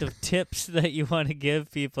list of tips that you want to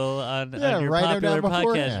give people on your write 'em down popular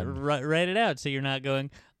podcast, beforehand. write it out so you're not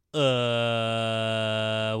going. What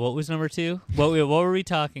was number 2? What were we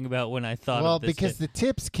talking about when I thought? Well, of this because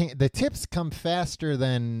tip? the tips come faster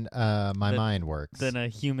than my mind works. Than a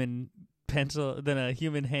human pencil, than a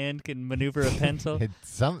human hand can maneuver a pencil.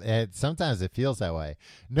 Sometimes it feels that way.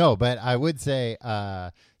 No, but I would say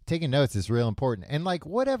taking notes is real important, and like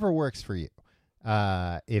whatever works for you.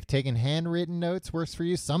 If taking handwritten notes works for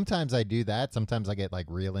you, sometimes I do that. Sometimes I get like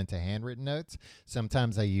real into handwritten notes.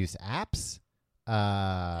 Sometimes I use apps.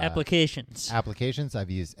 Applications. I've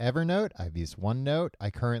used Evernote. I've used OneNote. I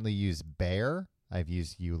currently use Bear. I've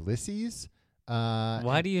used Ulysses.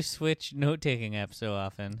 Why do you switch note-taking apps so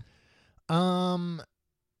often?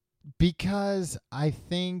 Because I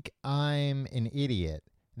think I'm an idiot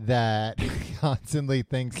that constantly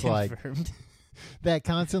thinks Confirmed.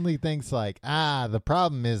 the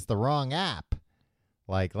problem is the wrong app.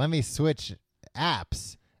 Like, let me switch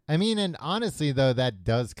apps. I mean, and honestly, though, that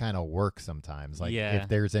does kind of work sometimes. Like, if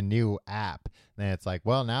there's a new app, then it's like,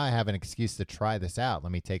 well, now I have an excuse to try this out.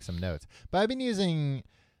 Let me take some notes. But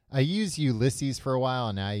I use Ulysses for a while,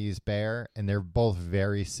 and now I use Bear, and they're both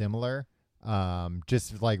very similar.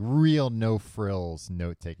 Just like real no-frills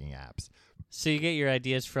note-taking apps. So you get your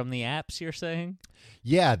ideas from the apps, you're saying?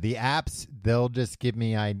 Yeah, the apps, they'll just give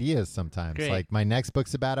me ideas sometimes. Great. Like, my next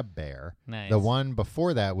book's about a bear. Nice. The one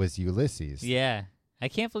before that was Ulysses. Yeah. I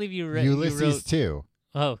can't believe you wrote... Ulysses 2.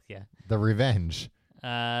 Oh, yeah. The Revenge.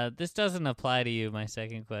 This doesn't apply to you, my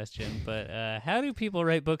second question, but how do people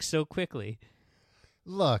write books so quickly?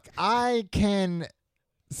 Look, I can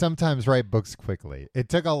sometimes write books quickly. It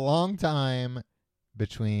took a long time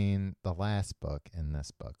between the last book and this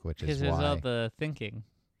book, which is why... Because there's all the thinking.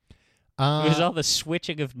 There's all the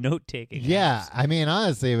switching of note-taking. Yeah, apps. I mean,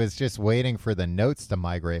 honestly, it was just waiting for the notes to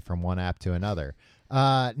migrate from one app to another.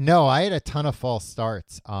 No, I had a ton of false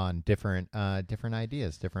starts on different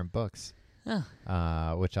ideas, different books,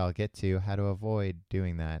 which I'll get to how to avoid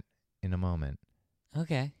doing that in a moment.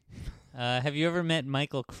 Okay. Have you ever met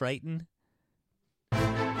Michael Crichton?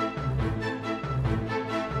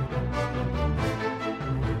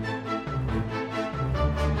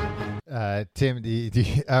 Tim,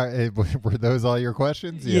 were those all your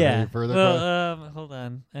questions? Do you have any further questions? Hold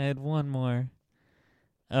on. I had one more.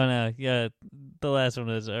 Oh, no. Yeah, the last one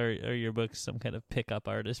was, are your books some kind of pickup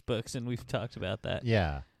artist books? And we've talked about that.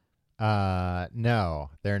 Yeah. No,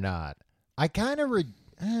 they're not. I kind of,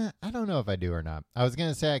 I don't know if I do or not. I was going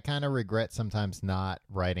to say I kind of regret sometimes not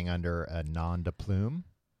writing under a nom de plume.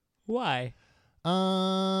 Why?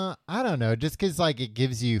 I don't know. Just because like it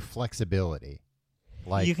gives you flexibility.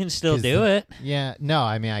 Like You can still 'cause do it. Yeah. No,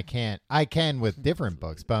 I mean I can't. I can with different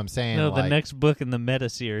books, but I'm saying No, like, the next book in the meta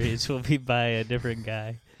series will be by a different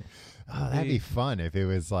guy. oh, that'd be fun if it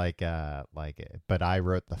was like, but I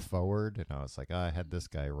wrote the forward, and I was like, oh, I had this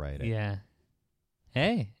guy write it. Yeah.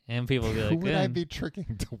 Hey, and people will be like, Who would I be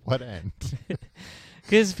tricking to what end?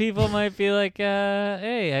 Because people might be like,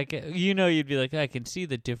 hey, you'd be like, I can see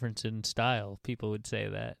the difference in style. People would say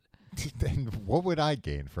that. Then what would I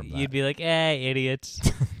gain from that? You'd be like, idiots.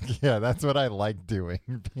 Yeah, that's what I like doing.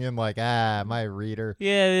 Being like, my reader.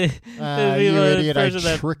 Yeah, You idiot, I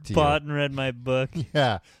person tricked that you. bought and read my book.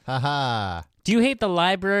 Yeah, haha. Do you hate the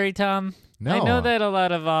library, Tom? No. I know that a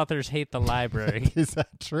lot of authors hate the library. Is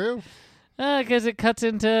that true? Because it cuts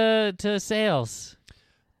into sales.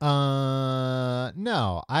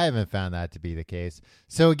 No, I haven't found that to be the case.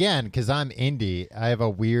 So again, because I'm indie, I have a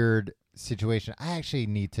weird situation. I actually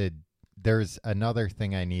need to. There's another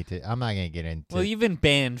thing I need to. I'm not going to get into. Well, you've been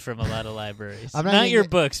banned from a lot of libraries. I'm not not gonna your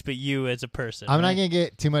get- books, but you as a person. I'm not right? going to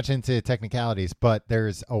get too much into technicalities, but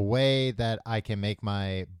there's a way that I can make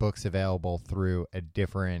my books available through a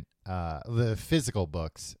different, the physical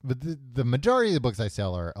books. But the majority of the books I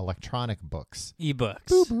sell are electronic books. ebooks.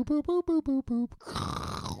 Boop, boop, boop, boop, boop, boop,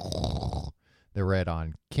 boop. They're read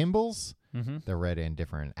on Kindles. Mm-hmm. They're read in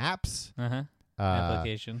different apps. Uh-huh. Uh,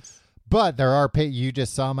 Applications. But there are, you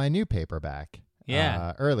just saw my new paperback.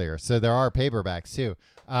 Yeah. Earlier. So there are paperbacks too.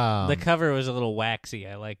 The cover was a little waxy.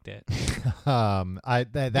 I liked it. That's, You know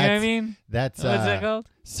what I mean? That's What's that called?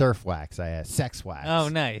 surf wax. I had sex wax. Oh,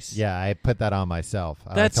 nice. Yeah, I put that on myself.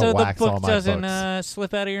 I That's like to so the wax all book my doesn't books.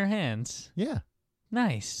 slip out of your hands. Yeah.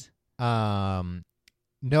 Nice.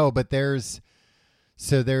 No, but there's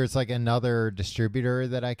like another distributor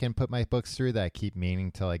that I can put my books through that I keep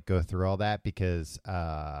meaning to like go through all that because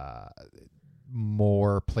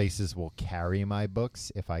more places will carry my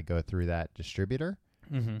books if I go through that distributor.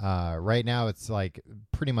 Mm-hmm. Right now, it's like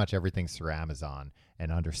pretty much everything's through Amazon,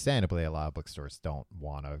 and understandably, a lot of bookstores don't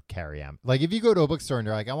want to carry Like, if you go to a bookstore and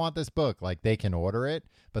you're like, "I want this book," like they can order it,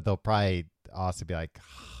 but they'll probably also be like,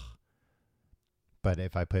 "But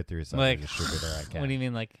if I put it through some Like, distributor, I can." What do you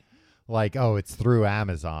mean, like? Like, oh, it's through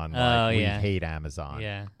Amazon. Like, Oh, we yeah. hate Amazon.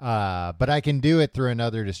 Yeah. But I can do it through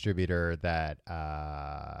another distributor that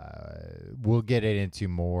will get it into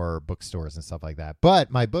more bookstores and stuff like that.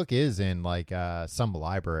 But my book is in like some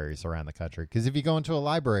libraries around the country. Because if you go into a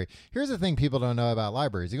library, here's the thing people don't know about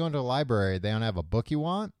libraries. You go into a library, they don't have a book you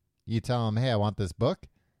want. You tell them, hey, I want this book.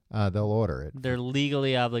 They'll order it. They're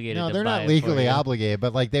legally obligated No, to they're buy not it for legally you. obligated,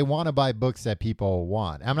 but like they want to buy books that people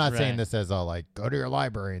want. I'm not saying Right. this as a like go to your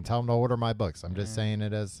library and tell them to order my books. I'm just Yeah. saying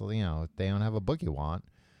it as if they don't have a book you want.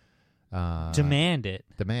 Demand it.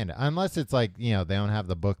 Demand it. Unless it's like they don't have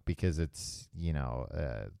the book because it's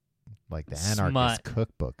like the Anarchist Smut.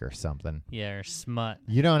 Cookbook or something. Yeah, or smut.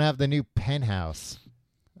 You don't have the new Penthouse.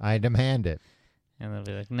 I demand it. And they'll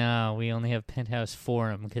be like, no, we only have Penthouse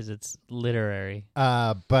Forum because it's literary.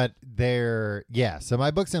 But so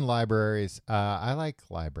my books in libraries, I like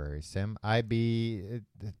libraries, Sim. I'd be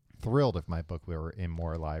thrilled if my book were in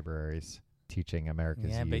more libraries teaching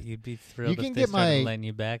America's Yeah, youth. but you'd be thrilled can if they get started my- letting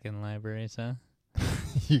you back in libraries, huh?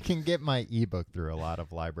 You can get my ebook through a lot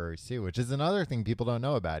of libraries too, which is another thing people don't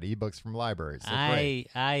know about ebooks from libraries. They're great.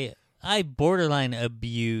 I borderline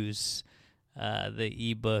abuse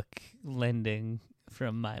the ebook lending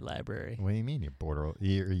from my library. What do you mean? Are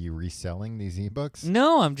you reselling these ebooks?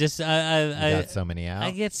 No, I'm just You I got so many out.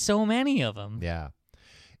 I get so many of them. Yeah,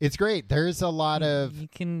 it's great. There's a lot of You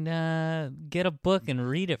can get a book and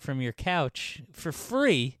read it from your couch for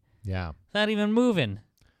free yeah. without even moving.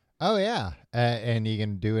 Oh yeah, and you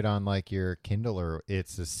can do it on like your Kindle, or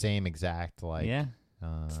it's the same exact like. Yeah,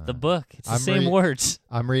 it's the Uh, book. It's the I'm same words.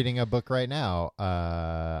 I'm reading a book right now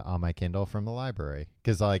on my Kindle from the library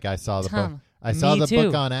because like I saw the book. Tom, I saw me the too.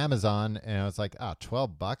 book on Amazon and I was like, oh,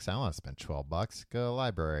 $12. I want to spend $12. Go to the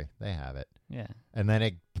library. They have it. Yeah, And then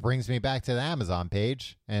it brings me back to the Amazon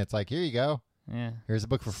page and it's like, here you go. yeah. Here's a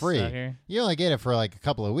book for free. Sucker. You only get it for like a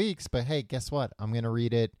couple of weeks, but hey, guess what? I'm going to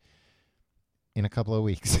read it in a couple of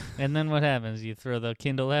weeks. And then what happens? You throw the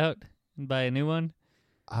Kindle out and buy a new one?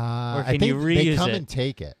 I can think you they reuse come it? and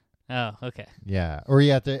take it. Oh, okay. Yeah. Or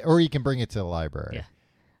you can bring it to the library. Yeah.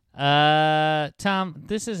 Tom,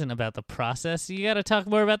 this isn't about the process. You got to talk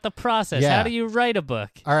more about the process. Yeah. How do you write a book?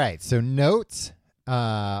 All right, so notes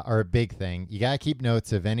are a big thing. You got to keep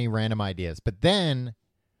notes of any random ideas, but then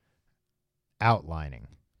outlining.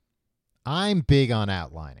 I'm big on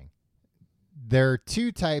outlining. There are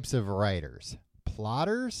two types of writers,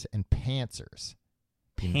 plotters and pantsers.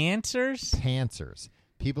 Pantsers? Pantsers,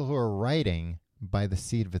 people who are writing by the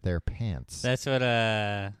seat of their pants. That's what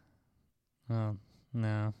oh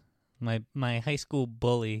no. My high school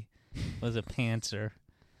bully was a pantser,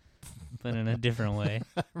 but in a different way.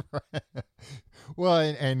 Well,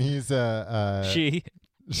 and he's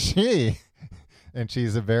She. And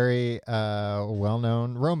she's a very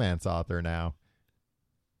well-known romance author now.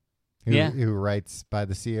 Who writes by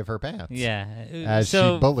the seat of her pants. Yeah. As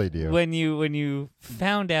so she bullied you. When you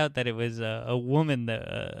found out that it was a woman,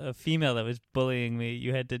 a female that was bullying me,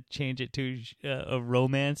 you had to change it to a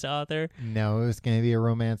romance author? No, it was going to be a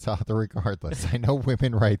romance author regardless. I know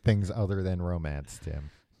women write things other than romance, Tim.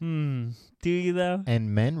 Do you, though?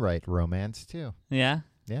 And men write romance, too. Yeah?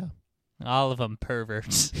 Yeah. All of them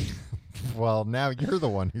perverts. Well, now you're the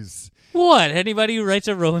one who's... What? Anybody who writes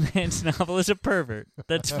a romance novel is a pervert.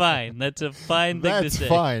 That's fine. That's a fine thing to say. That's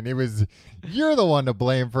fine. You're the one to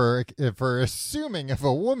blame for assuming if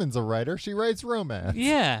a woman's a writer, she writes romance.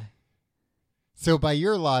 Yeah. So by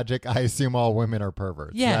your logic, I assume all women are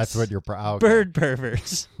perverts. Yes. That's what you're... Okay. Bird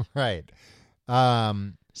perverts. Right.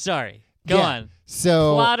 Sorry. Go on.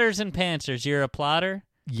 So... Plotters and pantsers. You're a plotter?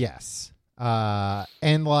 Yes.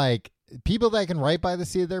 And like... people that can write by the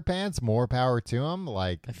seat of their pants, more power to them.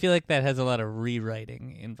 Like, I feel like that has a lot of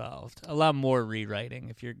rewriting involved. A lot more rewriting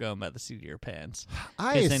if you're going by the seat of your pants.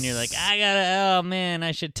 Because then you're like, oh man,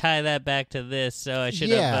 I should tie that back to this, so I should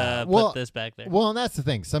have put this back there. Well, and that's the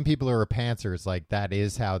thing. Some people are pantsers, like that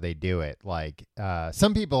is how they do it. Like,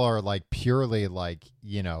 some people are like purely like,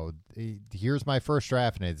 here's my first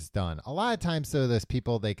draft and it's done. A lot of times, though, there's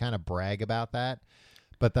people, they kind of brag about that.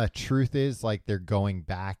 But the truth is, like, they're going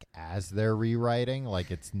back as they're rewriting.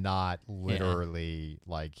 Like, it's not literally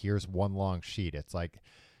like, here's one long sheet. It's like,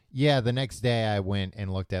 the next day I went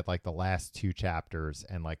and looked at, like, the last 2 chapters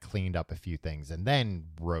and, like, cleaned up a few things and then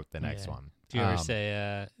wrote the next one. Do you ever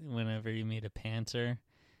say, whenever you meet a pantser,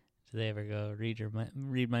 do they ever go,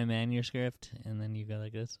 read my manuscript? And then you go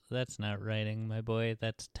like this, that's not writing, my boy,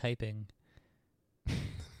 that's typing.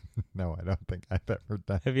 No, I don't think I've ever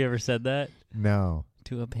done. Have you ever said that? No.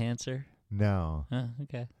 To a pantser? No. Oh,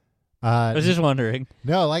 okay. I was just wondering.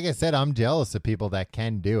 No, like I said, I'm jealous of people that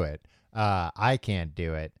can do it. I can't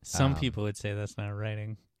do it. Some people would say that's not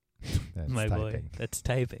writing. That's my typing. boy, that's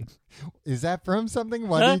typing. Is that from something?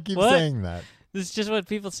 Why do you keep saying that? This is just what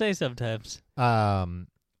people say sometimes.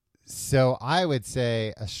 So I would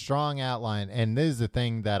say a strong outline, and this is the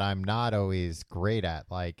thing that I'm not always great at.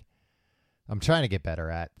 Like, I'm trying to get better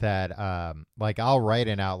at that. Like, I'll write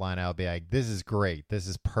an outline. I'll be like, this is great. This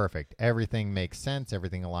is perfect. Everything makes sense.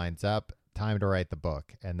 Everything aligns up. Time to write the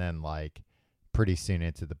book. And then, like, pretty soon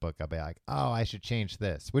into the book, I'll be like, oh, I should change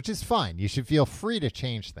this, which is fine. You should feel free to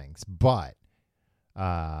change things. But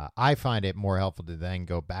I find it more helpful to then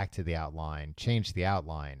go back to the outline, change the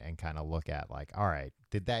outline, and kind of look at, like, all right,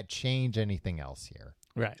 did that change anything else here?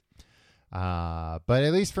 Right. But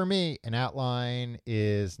at least for me, an outline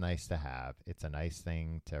is nice to have. It's a nice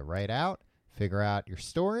thing to write out, figure out your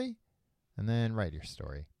story, and then write your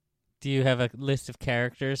story. Do you have a list of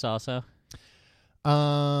characters also?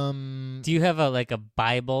 Do you have a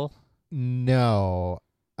Bible? No.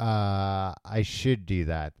 I should do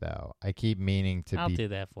that though. I keep meaning to I'll do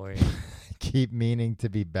that for you. keep meaning to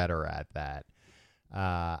be better at that.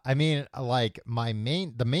 I mean, like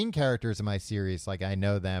the main characters in my series, like I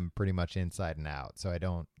know them pretty much inside and out, so I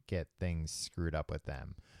don't get things screwed up with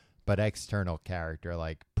them. But external character,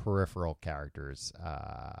 like peripheral characters,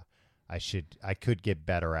 I could get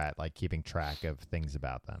better at, like, keeping track of things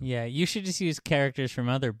about them. Yeah, you should just use characters from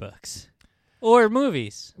other books or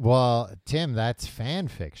movies. Well, Tim, that's fan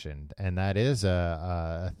fiction, and that is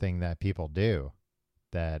a thing that people do.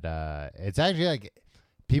 That it's actually like.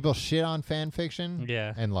 People shit on fan fiction.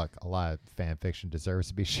 Yeah. And look, a lot of fan fiction deserves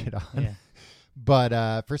to be shit on. Yeah.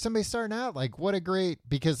 But for somebody starting out, like, what a great,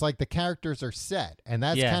 because, like, the characters are set. And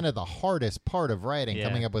that's kind of the hardest part of writing,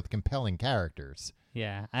 coming up with compelling characters.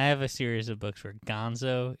 Yeah. I have a series of books where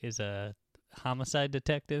Gonzo is a homicide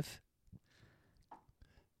detective.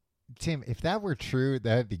 Tim, if that were true,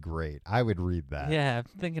 that would be great. I would read that. Yeah,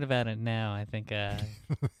 I'm thinking about it now. I think I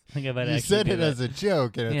might You said it as a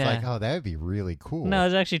joke, and it's like, oh, that would be really cool. No, I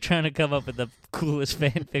was actually trying to come up with the coolest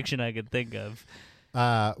fan fiction I could think of.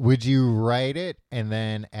 Would you write it and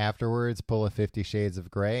then afterwards pull a 50 Shades of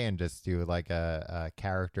Grey and just do, like, a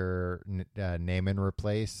character name and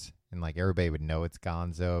replace? And, like, everybody would know it's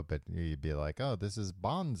Gonzo, but you'd be like, oh, this is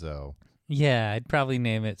Bonzo. Yeah, I'd probably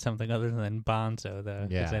name it something other than Bonzo, though,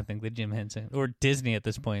 because Yeah. I think the Jim Henson or Disney at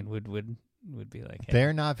this point would be like, hey.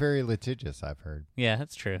 They're not very litigious, I've heard. Yeah,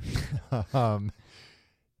 that's true.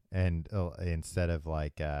 And instead of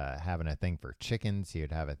like having a thing for chickens,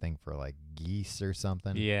 you'd have a thing for like geese or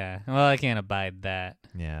something. Yeah. Well, I can't abide that.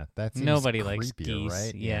 Yeah, that seems Nobody likes creepier, geese.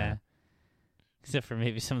 right? Yeah. Except for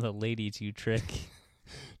maybe some of the ladies you trick.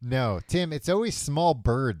 No, Tim, it's always small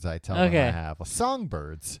birds I tell them Okay. I have.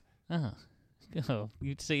 Songbirds. Oh.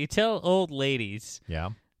 So you tell old ladies Yeah.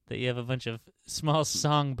 that you have a bunch of small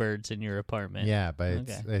songbirds in your apartment. Yeah, but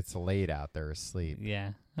Okay. it's late out there asleep.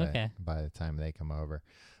 Yeah. by- Okay. By the time they come over.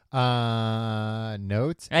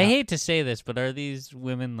 Notes? I hate to say this, but are these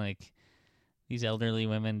women like these elderly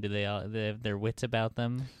women? Do they have their wits about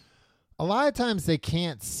them? A lot of times they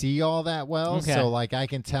can't see all that well, Okay. so like I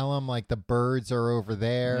can tell them like the birds are over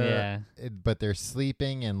there, Yeah. but they're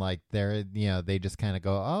sleeping and like they're they just kind of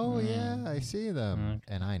go, oh yeah, I Mm. see them, Okay.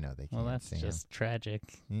 and I know they can't Well, that's see just tragic.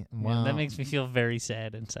 'em. Yeah, Yeah, well, that makes me feel very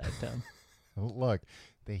sad inside, Tom. look,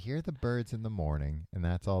 they hear the birds in the morning, and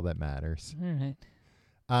that's all that matters. All right.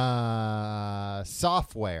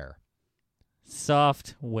 Software,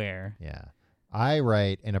 Software. yeah, I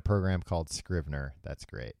write in a program called Scrivener. That's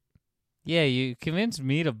great. Yeah, you convinced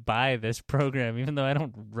me to buy this program, even though I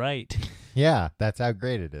don't write. Yeah, that's how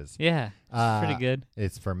great it is. Yeah, it's pretty good.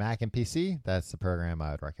 It's for Mac and PC. That's the program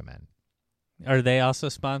I would recommend. Are they also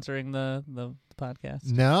sponsoring the podcast?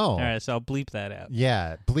 No. All right, so I'll bleep that out.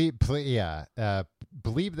 Yeah, bleep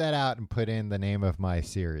that out and put in the name of my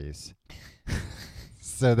series.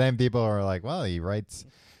 So then people are like, well, he writes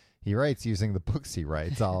using the books he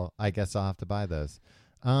writes. I guess I'll have to buy those.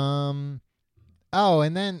 Oh,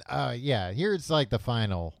 and then here's like the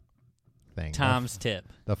final thing. Tom's tip.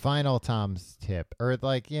 The final Tom's tip, or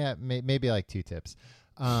like maybe like 2 tips.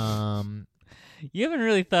 You haven't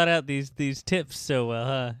really thought out these tips so well,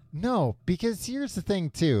 huh? No, because here's the thing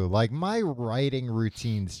too. Like my writing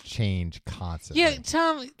routines change constantly. Yeah,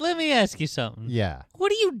 Tom, let me ask you something. Yeah. What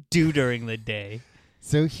do you do during the day?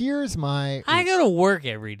 So here's my. I go to work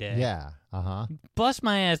every day. Yeah. Bust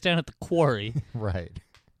my ass down at the quarry. Right.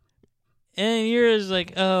 And you're just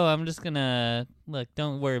like, oh, I'm just going to, look,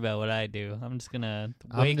 don't worry about what I do. I'm just going to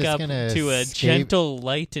wake just up gonna to a escape- gentle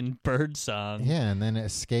light and bird song. Yeah, and then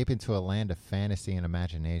escape into a land of fantasy and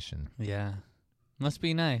imagination. Yeah. Must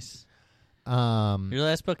be nice. Your Your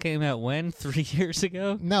last book came out when? 3 years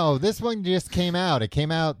ago? No, this one just came out. It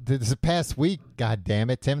came out this past week. God damn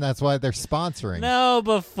it, Tim. That's why they're sponsoring. No,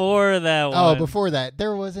 before that one. Oh, before that,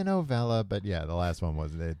 there was a novella, but yeah, the last one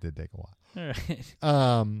was. It did take a while. All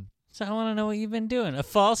right. So I want to know what you've been doing. A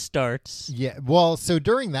fall starts. Yeah, well, so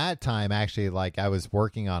during that time, actually, like I was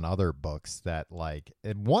working on other books that, like,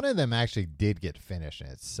 one of them actually did get finished, and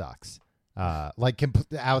it sucks. Like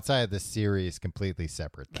outside of the series, completely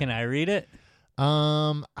separate thing. Can I read it?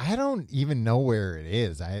 I don't even know where it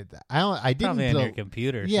is. I didn't. Probably on your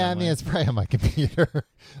computer. Yeah, I mean somewhere. it's probably on my computer.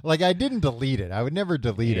 Like I didn't delete it. I would never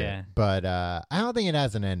delete Yeah. it. But I don't think it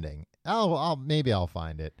has an ending. Maybe I'll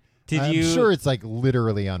find it. Did I'm you? sure it's like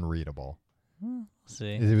literally unreadable. We'll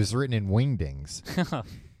see. It was written in wingdings.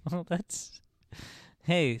 Well, that's.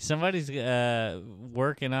 Hey, somebody's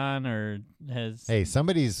working on or has. Hey,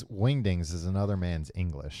 somebody's wingdings is another man's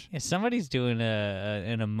English. Yeah, somebody's doing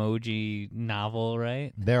an emoji novel,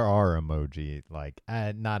 right? There are emoji, like,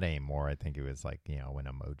 not anymore. I think it was like, when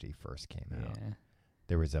emoji first came out. Yeah.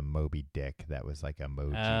 There was a Moby Dick that was like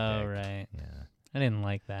emoji Oh, dick. right. Yeah. I didn't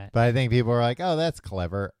like that. But I think people are like, oh, that's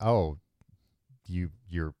clever. Oh, you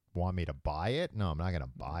want me to buy it? No, I'm not going to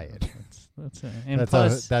buy it. And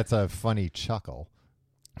plus, That's a funny chuckle.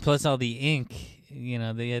 plus all the ink,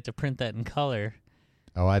 they had to print that in color.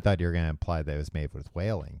 Oh, I thought you were going to imply that it was made with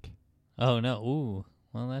whale ink. Oh no! Ooh,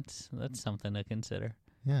 well that's something to consider.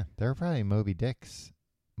 Yeah, there are probably Moby Dick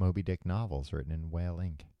novels written in whale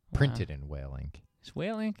ink, Wow. printed in whale ink. Is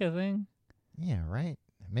whale ink a thing? Yeah, right.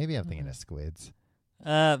 Maybe I'm thinking of squids.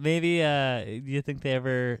 Maybe. Do you think they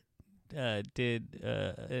ever did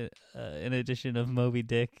an edition of Moby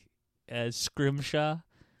Dick as Scrimshaw?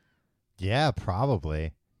 Yeah,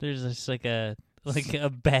 probably. There's just like a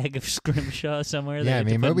bag of Scrimshaw somewhere. Yeah, they I had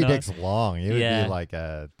to mean, put Moby in Dick's long. It would Yeah. be like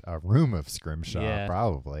a room of Scrimshaw, Yeah.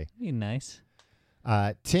 probably. Be nice.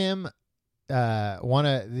 Tim,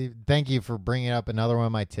 thank you for bringing up another one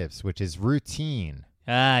of my tips, which is routine.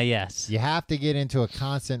 Ah, yes. You have to get into a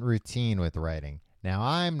constant routine with writing. Now,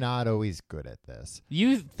 I'm not always good at this.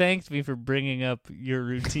 You thanked me for bringing up your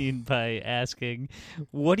routine by asking,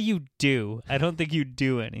 "What do you do?" I don't think you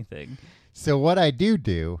do anything. So what I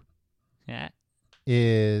do Yeah.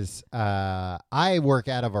 is I work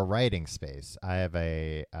out of a writing space. I have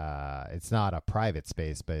it's not a private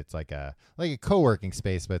space, but it's like a co-working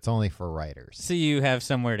space, but it's only for writers. So you have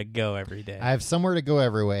somewhere to go every day. I have somewhere to go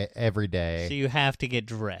every day. So you have to get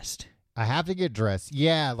dressed. I have to get dressed.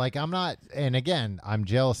 Yeah, like I'm not, and again, I'm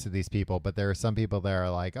jealous of these people, but there are some people that are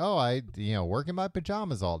like, oh, work in my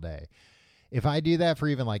pajamas all day. If I do that for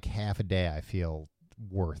even like half a day, I feel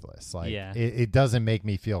worthless. Like it doesn't make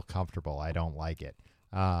me feel comfortable. I don't like it.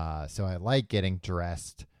 So I like getting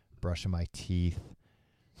dressed, brushing my teeth,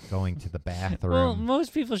 going to the bathroom. Well,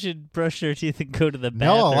 most people should brush their teeth and go to the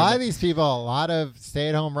bathroom. No, a lot of these people, a lot of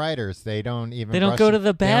stay-at-home writers, they don't even. They don't go to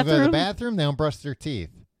the bathroom. They don't go to the bathroom. They don't brush their teeth.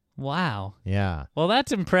 Wow. Yeah. Well,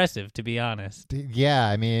 that's impressive, to be honest. Yeah,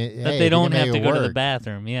 I mean, that they don't have to go to the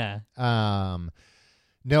bathroom. Yeah.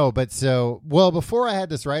 No, but before I had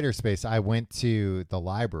this writer space, I went to the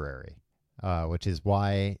library, which is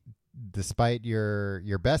why, despite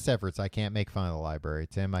your best efforts, I can't make fun of the library,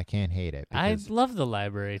 Tim. I can't hate it. I love the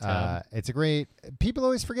library, Tom. It's a great. People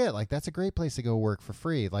always forget, like that's a great place to go work for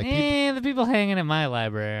free. Like, the people hanging at my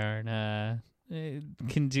library aren't. The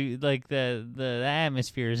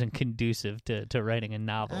atmosphere isn't conducive to writing a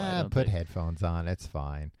novel. Put headphones on. It's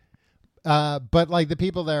fine. But like the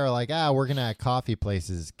people that are like, working at coffee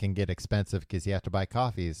places can get expensive because you have to buy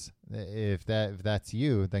coffees. If that's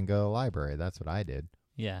you, then go to the library. That's what I did.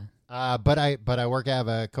 Yeah. But I have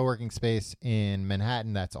a co-working space in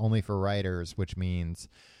Manhattan that's only for writers, which means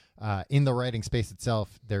in the writing space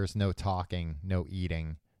itself, there's no talking, no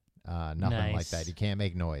eating, nothing like that. You can't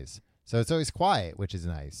make noise. So it's always quiet, which is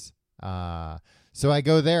nice. So I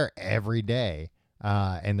go there every day,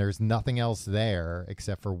 and there's nothing else there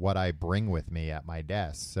except for what I bring with me at my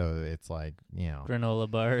desk. So it's like,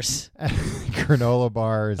 granola bars, granola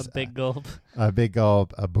bars, a big gulp,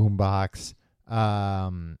 a boombox.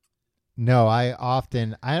 No, I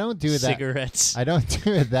don't do that. Cigarettes. I don't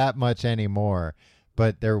do it that much anymore.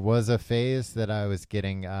 But there was a phase that I was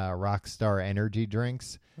getting Rockstar energy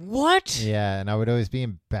drinks. What? Yeah, and I would always be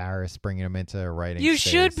embarrassed bringing them into a writing space. You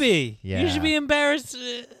should be. Yeah. You should be embarrassed.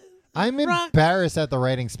 I'm embarrassed at the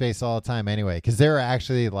writing space all the time anyway, because they're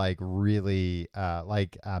actually like really,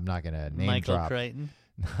 I'm not going to name Michael drop. Crichton.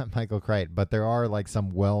 Not Michael Crichton, but there are like some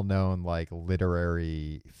well-known like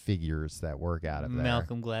literary figures that work out of there.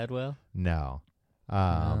 Malcolm Gladwell? No.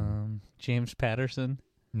 James Patterson?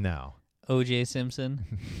 No. O.J. Simpson?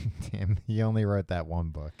 Damn, he only wrote that one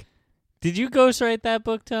book. Did you ghostwrite that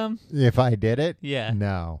book, Tom? If I did it? Yeah.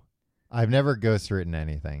 No. I've never ghostwritten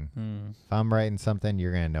anything. If I'm writing something,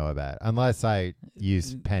 you're going to know about it. Unless I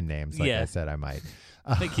use pen names like I said I might.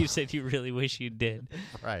 Like you said, you really wish you did.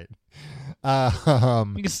 Right.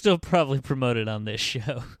 You can still probably promote it on this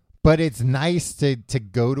show. But it's nice to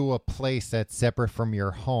go to a place that's separate from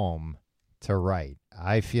your home to write.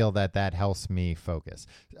 I feel that helps me focus.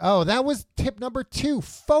 Oh, that was tip number 2,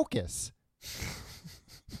 focus.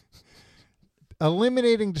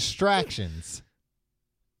 Eliminating distractions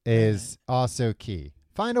is also key.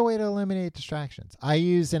 Find a way to eliminate distractions. I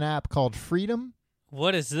use an app called Freedom.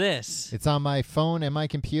 What is this? It's on my phone and my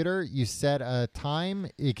computer. You set a time.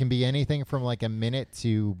 It can be anything from like a minute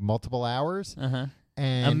to multiple hours. Uh-huh.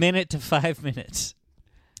 And a minute to 5 minutes.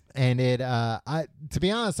 And to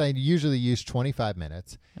be honest, I usually use 25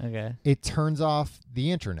 minutes. Okay. It turns off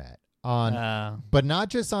the internet but not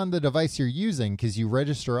just on the device you're using, because you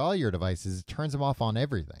register all your devices. It turns them off on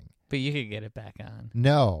everything. But you could get it back on.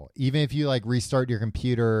 No, even if you like restart your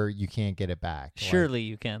computer, you can't get it back. Surely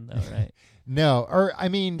you can, though, right? No, or I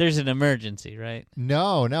mean, there's an emergency, right?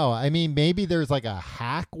 No. I mean, maybe there's like a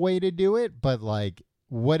hack way to do it, but like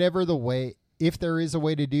whatever the way. If there is a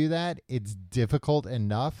way to do that, it's difficult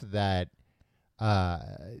enough that, I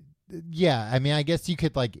mean, I guess you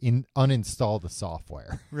could like uninstall the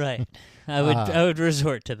software. Right. I would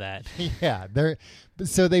resort to that. Yeah.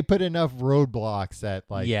 So they put enough roadblocks that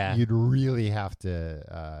like you'd really have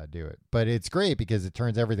to do it. But it's great because it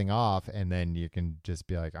turns everything off, and then you can just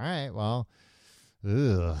be like, all right, well,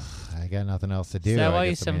 I got nothing else to do. Is that why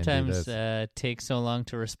you sometimes take so long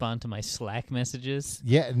to respond to my Slack messages?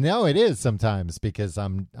 Yeah, no, it is sometimes because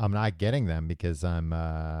I'm not getting them because I'm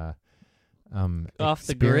off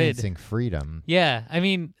the grid, experiencing freedom. Yeah, I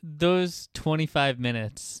mean those 25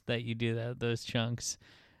 minutes that you do those chunks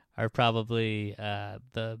are probably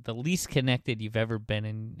the least connected you've ever been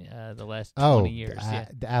in the last 20 years.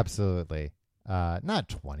 Absolutely. Not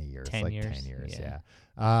 20 years, 10 years. 10 years,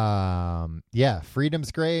 yeah.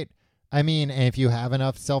 Freedom's great. I mean, and if you have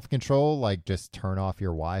enough self-control, like just turn off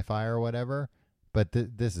your Wi-Fi or whatever, but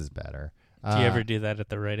this is better. Do you ever do that at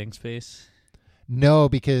the writing space? No,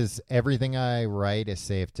 because everything I write is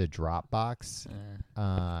saved to Dropbox,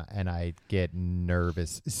 and I get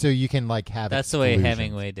nervous. So you can like have That's the way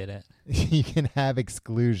Hemingway did it. You can have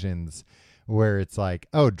exclusions where it's like,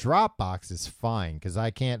 oh, Dropbox is fine because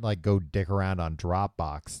I can't like go dick around on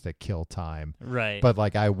Dropbox to kill time. Right. But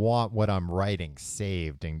like I want what I'm writing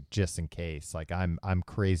saved and just in case. Like I'm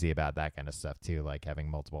crazy about that kind of stuff too, like having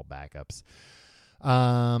multiple backups.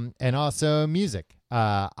 And also music.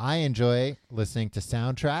 I enjoy listening to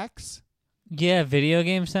soundtracks. Yeah, video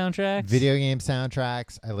game soundtracks. Video game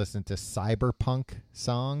soundtracks. I listen to cyberpunk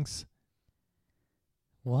songs.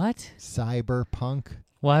 What? Cyberpunk.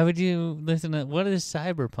 Why would you listen to... What is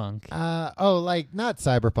cyberpunk? Like not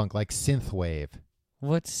cyberpunk, like synthwave.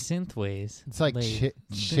 What's synthwaves? It's like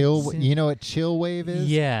chill. You know what chill wave is?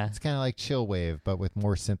 Yeah. It's kind of like chill wave, but with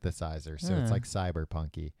more synthesizers. So it's like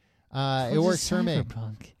cyberpunky. What It is works for me.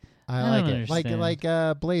 cyberpunk? I I like don't it. understand.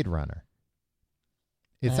 Like Blade Runner.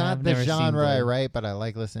 It's not I've the never seen genre I Blade. write, but I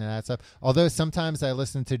like listening to that stuff. Although sometimes I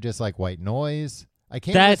listen to just like white noise. I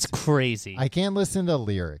can't. That's crazy. I can't listen to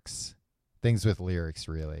lyrics. Things with lyrics,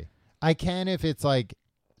 really. I can if it's like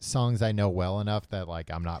songs I know well enough that like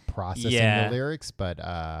I'm not processing Yeah. the lyrics, but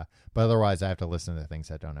otherwise I have to listen to things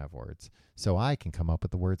that don't have words, so I can come up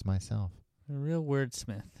with the words myself. A real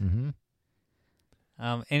wordsmith. Mm-hmm.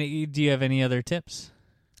 Do you have any other tips?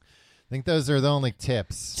 I think those are the only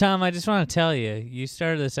tips. Tom, I just want to tell you, you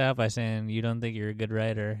started this out by saying you don't think you're a good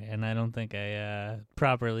writer, and I don't think I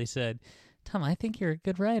properly said, Tom, I think you're a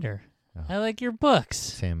good writer. Oh. I like your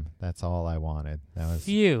books. Tim, that's all I wanted. That was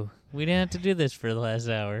Phew. We didn't have to do this for the last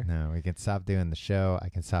hour. no. We can stop doing the show. I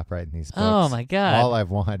can stop writing these books. Oh, my God. All I've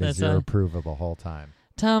wanted is That's your a- approval the whole time.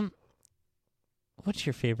 Tom, what's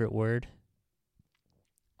your favorite word?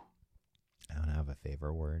 I don't have a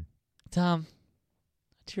favorite word. Tom,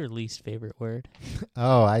 what's your least favorite word?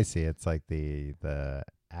 Oh, I see. It's like the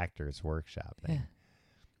actors workshop thing. Yeah.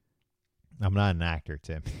 I'm not an actor,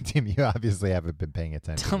 Tim. Tim, you obviously haven't been paying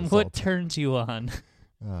attention. Tom, this whole what turns you on? time.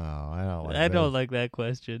 Oh, I don't like. I don't this. like that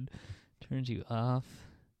question. Turns you off?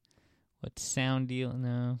 What sound do you...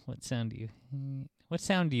 No. What sound do you hate? What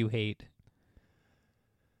sound do you hate?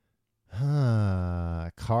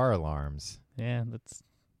 Car alarms. Yeah, that's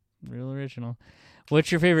real original.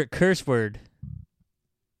 What's your favorite curse word?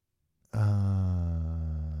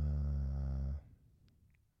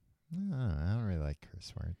 I don't really like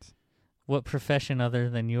curse words. What profession other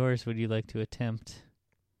than yours would you like to attempt?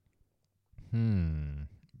 Birder.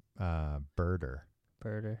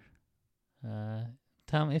 Birder.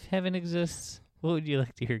 Tom, if heaven exists, what would you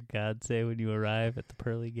like to hear God say when you arrive at the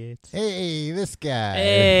pearly gates? Hey, this guy.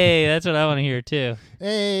 Hey, that's what I want to hear too.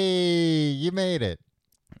 Hey, you made it.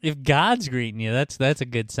 If God's greeting you, that's a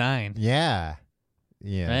good sign. Yeah.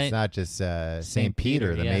 Yeah, Right? it's not just Saint St.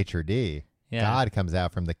 Peter, the yeah. maitre d'. Yeah. God comes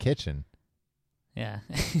out from the kitchen. Yeah.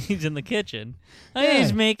 He's in the kitchen. Oh, Yeah.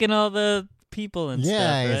 he's making all the people and Yeah,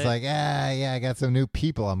 stuff, right? he's like, I got some new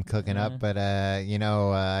people I'm cooking up, but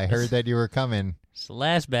I heard that you were coming. So the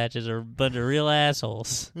last batches are a bunch of real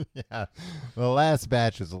assholes. Yeah, the last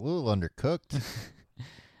batch was a little undercooked.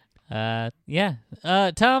 Yeah.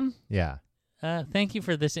 Tom, Yeah, thank you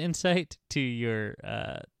for this insight to your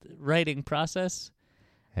writing process.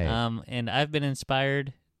 hey, And I've been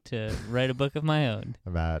inspired to write a book of my own.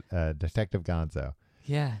 about Detective Gonzo.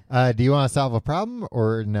 Yeah. Do you want to solve a problem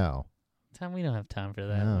or no? Tom, we don't have time for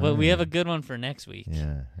that. No, But we yeah. have a good one for next week.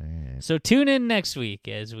 Yeah, all right. So tune in next week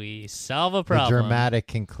as we solve a The problem. dramatic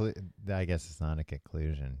conclusion. I guess it's not a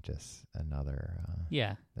conclusion, just another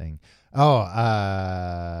Yeah. thing. Oh,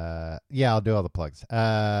 yeah, I'll do all the plugs.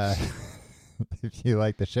 If you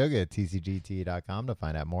like the show, go to tcgt.com to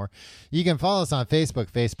find out more. You can follow us on Facebook,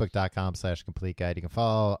 facebook.com/complete guide. You can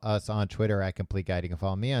follow us on Twitter at complete guide. You can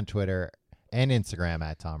follow me on Twitter and Instagram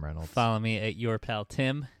at Tom Reynolds. Follow me at your pal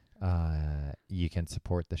Tim. You can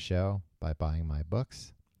support the show by buying my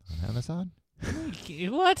books on Amazon.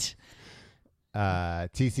 What?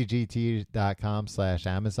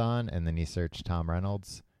 tcgt.com/Amazon, and then you search Tom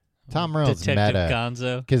Reynolds. Tom Reynolds Detective meta.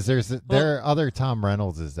 Gonzo. Because there are other Tom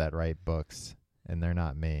Reynoldses that write books, and they're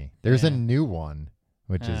not me. There's a Yeah. new one,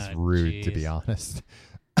 which is Oh, rude, to be jeez. honest.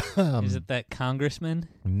 Is it that congressman?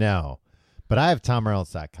 No. But I have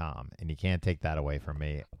TomReynolds.com, and you can't take that away from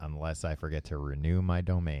me unless I forget to renew my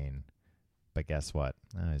domain. But guess what?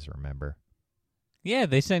 I always remember. Yeah,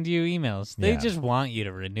 they send you emails. They Yeah. just want you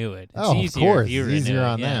to renew it. It's Oh, of easier course. if you It's renew easier it.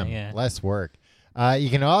 on Yeah, them. Yeah. Less work. You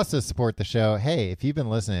can also support the show. Hey, if you've been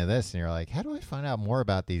listening to this and you're like, how do I find out more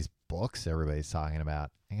about these books everybody's talking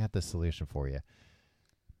about? I got the solution for you.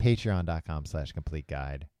 Patreon.com/complete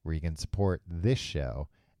guide, where you can support this show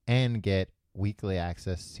and get weekly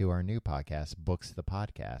access to our new podcast, Books the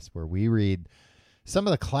Podcast, where we read some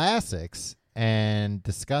of the classics and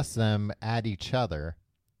discuss them at each other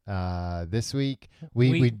This week,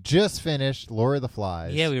 we just finished Lord of the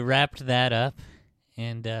Flies. Yeah, we wrapped that up.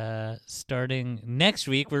 And starting next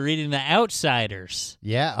week, we're reading The Outsiders.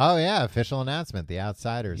 Yeah. Oh, yeah. Official announcement. The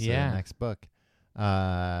Outsiders. Yeah. The next book.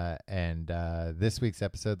 And this week's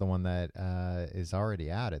episode, the one that is already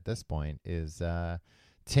out at this point, is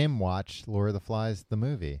Tim watched Lord of the Flies, the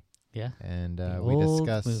movie. Yeah. And the we old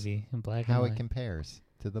discuss movie in black how and it white. compares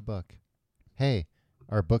to the book. Hey,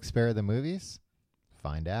 are books better than movies?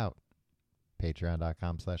 Find out.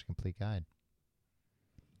 Patreon.com/complete guide.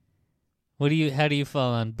 How do you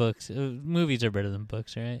fall on books? Movies are better than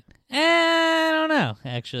books, right? I don't know,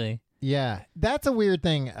 actually. Yeah, that's a weird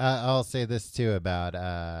thing. I'll say this too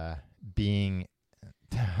about being.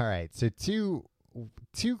 All right, so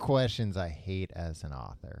two questions I hate as an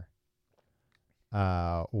author.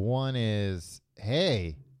 One is,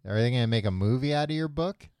 hey, are they going to make a movie out of your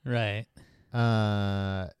book? Right.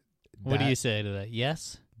 What do you say to that?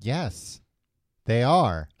 Yes? Yes, they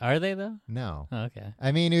are. Are they, though? No. Oh, okay.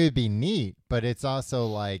 I mean, it would be neat, but it's also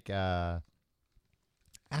like, I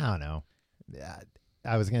don't know.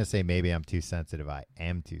 I was going to say maybe I'm too sensitive. I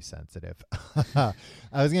am too sensitive. I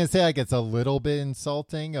was going to say like it's a little bit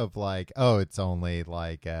insulting of like, oh, it's only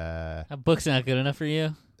like a book's not good enough for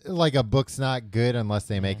you? Like a book's not good unless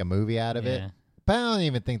they make a movie out of it. Yeah. But I don't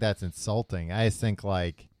even think that's insulting. I just think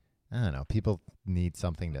like, I don't know, people need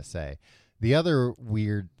something to say. The other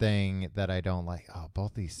weird thing that I don't like,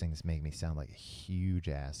 both these things make me sound like a huge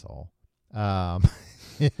asshole,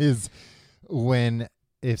 is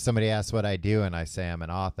if somebody asks what I do and I say I'm an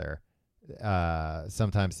author,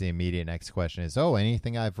 sometimes the immediate next question is,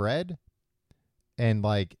 anything I've read? And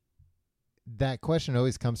like, that question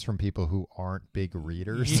always comes from people who aren't big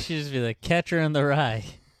readers. You should just be like, Catcher in the Rye.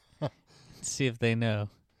 See if they know.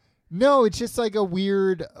 No, it's just like a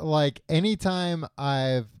weird, like, anytime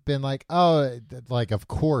I've been like, of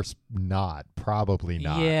course not, probably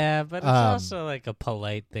not. Yeah, but it's also like a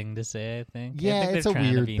polite thing to say, I think. Yeah, I think it's a trying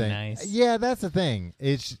to weird be thing. Nice. Yeah, that's the thing.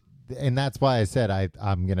 And that's why I said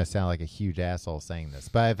I'm going to sound like a huge asshole saying this.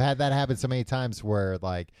 But I've had that happen so many times where,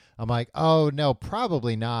 like, I'm like, oh, no,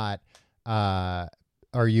 probably not. Are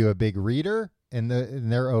you a big reader? And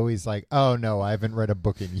they're always like, oh, no, I haven't read a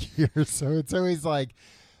book in years. So it's always like,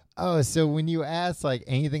 oh, so when you ask like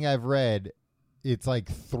anything I've read, it's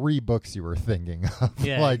like 3 books you were thinking of.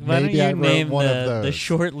 Yeah, like why maybe don't I you wrote name one of those. the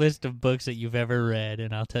short list of books that you've ever read,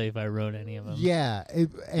 and I'll tell you if I wrote any of them. Yeah,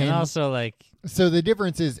 and also like, so the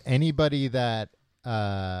difference is anybody that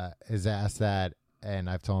is asked that, and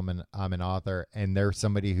I've told them I'm an author, and they're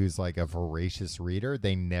somebody who's like a voracious reader,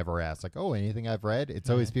 they never ask like, anything I've read. It's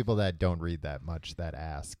always people that don't read that much that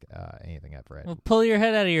ask anything I've read. Well, pull your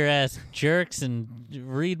head out of your ass, jerks, and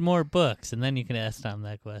read more books, and then you can ask Tom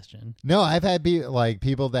that question. No, I've had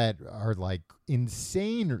people that are like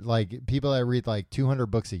insane, like people that read like 200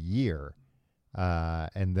 books a year,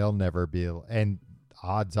 and they'll never be. And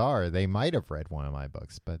odds are they might have read one of my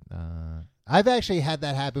books, but I've actually had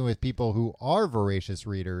that happen with people who are voracious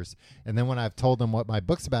readers, and then when I've told them what my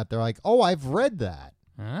book's about, they're like, "Oh, I've read that."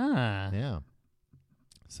 Ah, yeah.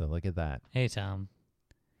 So look at that. Hey, Tom.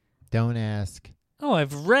 Don't ask. Oh,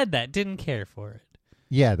 I've read that. Didn't care for it.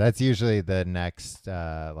 Yeah, that's usually the next,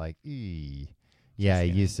 like, yeah, I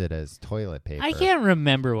use it as toilet paper. I can't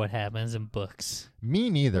remember what happens in books. Me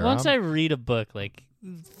neither. Once I read a book, like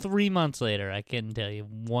 3 months later, I can tell you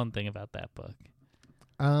one thing about that book.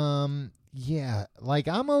 Yeah, like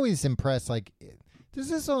I'm always impressed. Like, does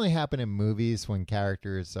this only happen in movies when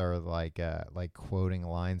characters are like quoting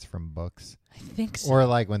lines from books? I think so. Or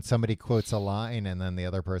like when somebody quotes a line and then the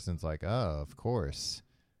other person's like, "Oh, of course,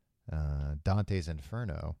 Dante's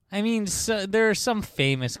Inferno." I mean, so, there are some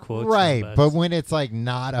famous quotes, right? From But when it's like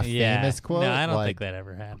not a famous quote, no, I don't like, think that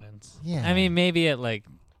ever happens. Yeah, I mean, maybe at like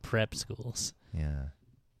prep schools. Yeah,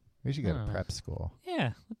 we should go to prep school.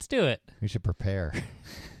 Yeah, let's do it. We should prepare.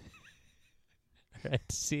 All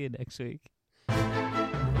right, see you next week.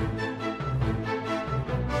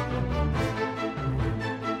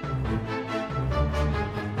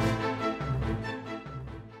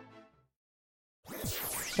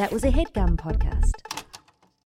 That was a HeadGum podcast.